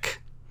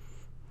Magic.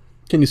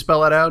 Can you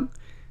spell that out?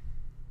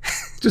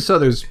 Just so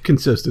there's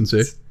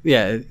consistency.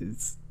 Yeah,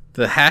 it's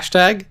the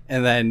hashtag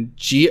and then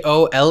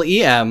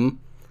GOLEMMAGIC.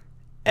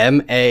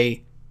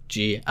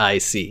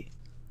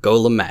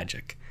 Golem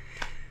Magic.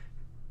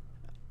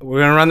 We're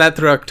going to run that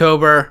through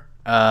October,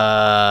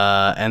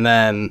 and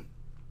then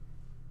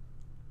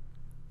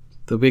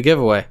there'll be a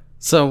giveaway.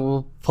 So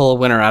we'll pull a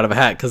winner out of a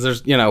hat, because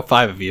there's,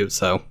 5 of you,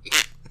 so.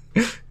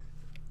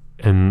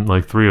 And,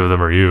 3 of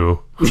them are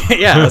you.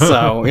 Yeah,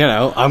 so,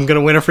 I'm going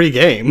to win a free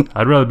game.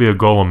 I'd rather be a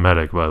Golem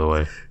Medic, by the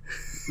way.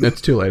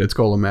 It's too late. It's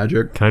Golem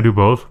Magic. Can I do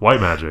both?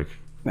 White Magic.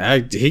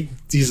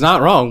 He's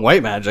not wrong.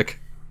 White Magic.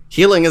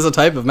 Healing is a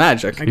type of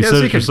magic. I guess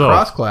you can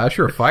cross-clash.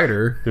 You're a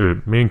fighter.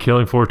 Dude, me and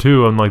Killing Floor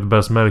 2, I'm the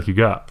best medic you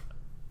got.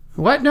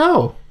 What?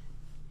 No.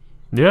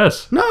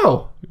 Yes.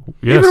 No.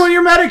 Yes. Even when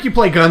you're medic, you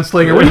play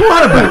gunslinger. What do you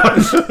want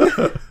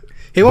about?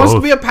 He wants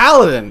to be a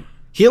paladin.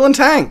 Heal and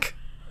tank.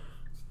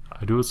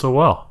 I do it so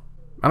well.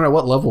 I don't know,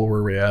 what level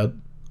were we at?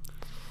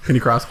 Can you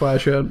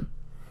cross-clash yet?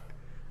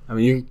 I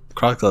mean, you can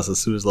cross-clash as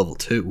soon as level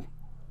 2.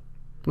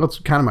 Well, that's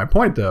kind of my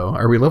point, though.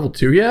 Are we level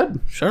 2 yet?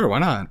 Sure, why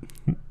not?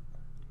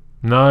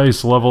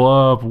 Nice, level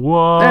up.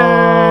 Whoa.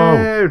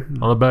 Hey!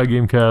 On the Bad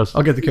Gamecast.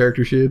 I'll get the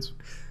character sheets.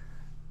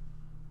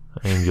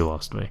 And you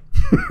lost me.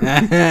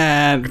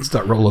 And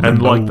start rolling.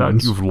 And like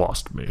that, you've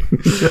lost me.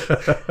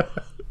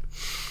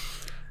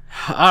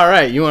 All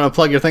right, you want to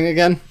plug your thing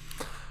again?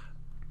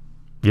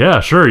 Yeah,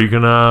 sure. You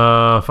can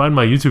find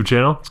my YouTube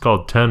channel. It's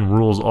called 10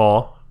 Rules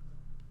All.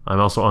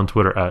 I'm also on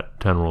Twitter at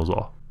 10 Rules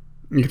All.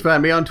 You can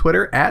find me on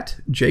Twitter at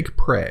Jake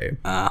Prey.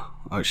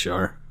 Oh,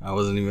 sure. I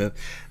wasn't even...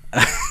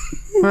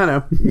 I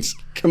know.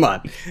 Come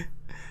on.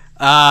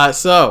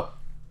 So,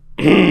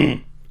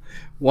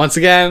 once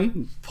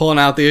again, pulling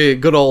out the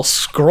good old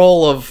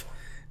scroll of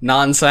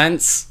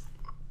nonsense.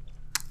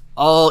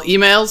 All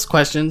emails,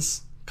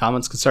 questions,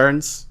 comments,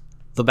 concerns,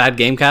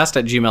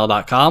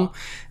 thebadgamecast@gmail.com.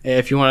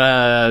 If you want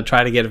to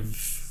try to get a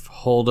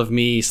hold of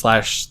me /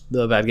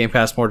 the Bad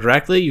Gamecast more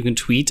directly, you can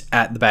tweet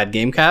at the Bad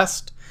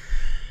Gamecast.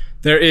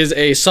 There is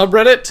a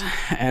subreddit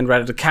and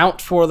Reddit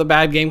account for the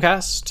Bad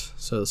Gamecast.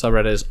 So the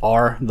subreddit is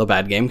the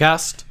Bad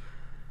Gamecast.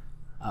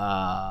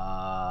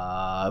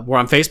 We're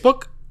on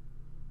Facebook.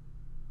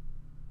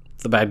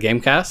 The Bad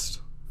Gamecast.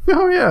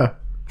 Oh, yeah.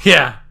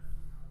 Yeah.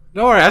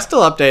 Don't worry, I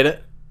still update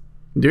it.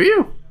 Do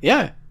you?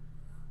 Yeah.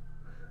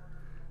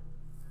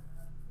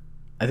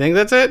 I think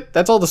that's it.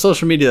 That's all the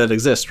social media that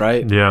exists,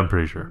 right? Yeah, I'm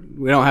pretty sure.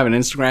 We don't have an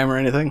Instagram or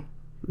anything?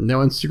 No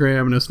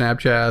Instagram, no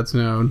Snapchats,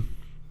 no...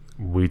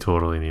 We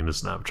totally need a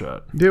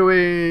Snapchat. Do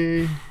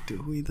we?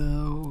 Do we,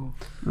 though?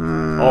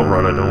 I'll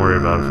run it. Don't worry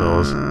about it,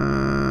 fellas.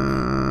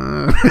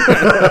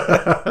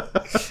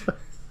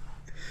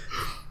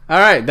 All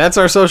right, that's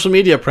our social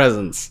media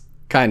presence.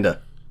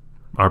 Kinda.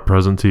 Our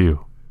present to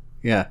you.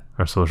 Yeah.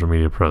 Our social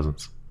media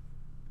presence.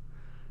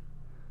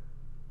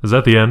 Is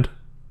that the end?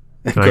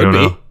 Can I Could go be.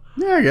 now?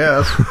 Yeah, I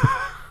guess.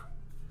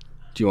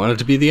 Do you want it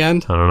to be the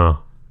end? I don't know.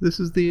 This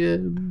is the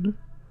end.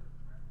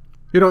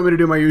 You don't want me to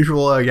do my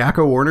usual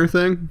Yakko Warner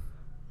thing?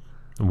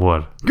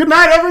 What? Good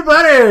night,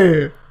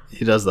 everybody!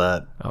 He does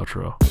that.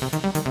 Outro.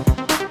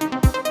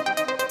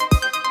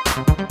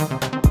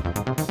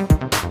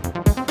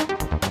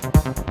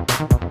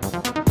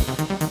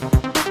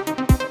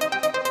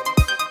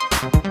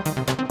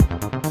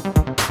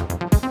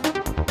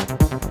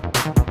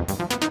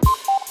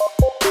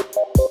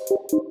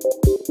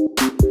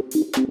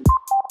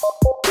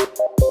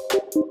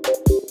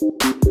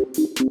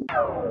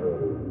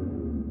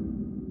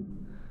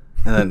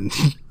 And then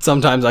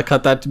sometimes I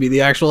cut that to be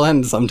the actual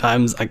end.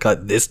 Sometimes I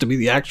cut this to be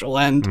the actual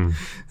end.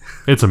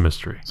 It's a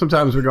mystery.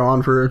 Sometimes we go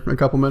on for a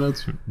couple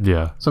minutes.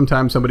 Yeah.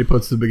 Sometimes somebody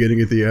puts the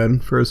beginning at the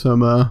end for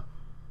some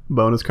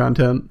bonus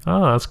content.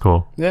 Oh, that's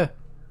cool. Yeah.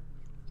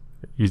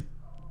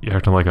 You're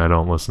acting like I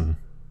don't listen.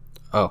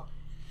 Oh.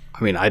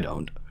 I mean, I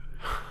don't.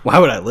 Why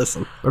would I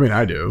listen? I mean,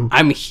 I do.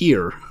 I'm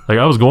here. Like,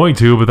 I was going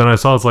to, but then I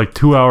saw it's like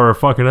 2-hour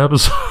fucking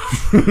episode.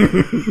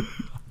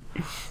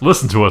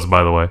 Listen to us,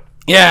 by the way.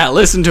 Yeah,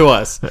 listen to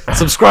us.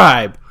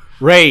 Subscribe.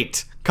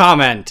 Rate.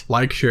 Comment.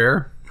 Like,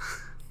 share.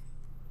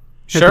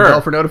 Hit the Sure.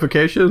 bell for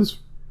notifications.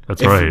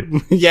 That's right.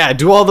 Yeah,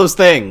 do all those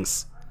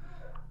things.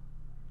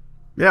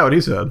 Yeah, what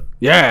he said.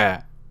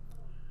 Yeah.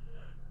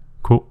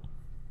 Cool.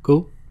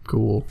 Cool.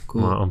 Cool.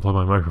 Cool. I'm gonna unplug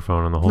my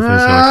microphone and the whole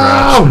thing's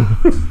gonna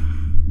crash.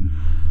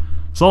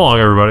 So long,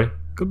 everybody.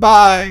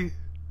 Goodbye.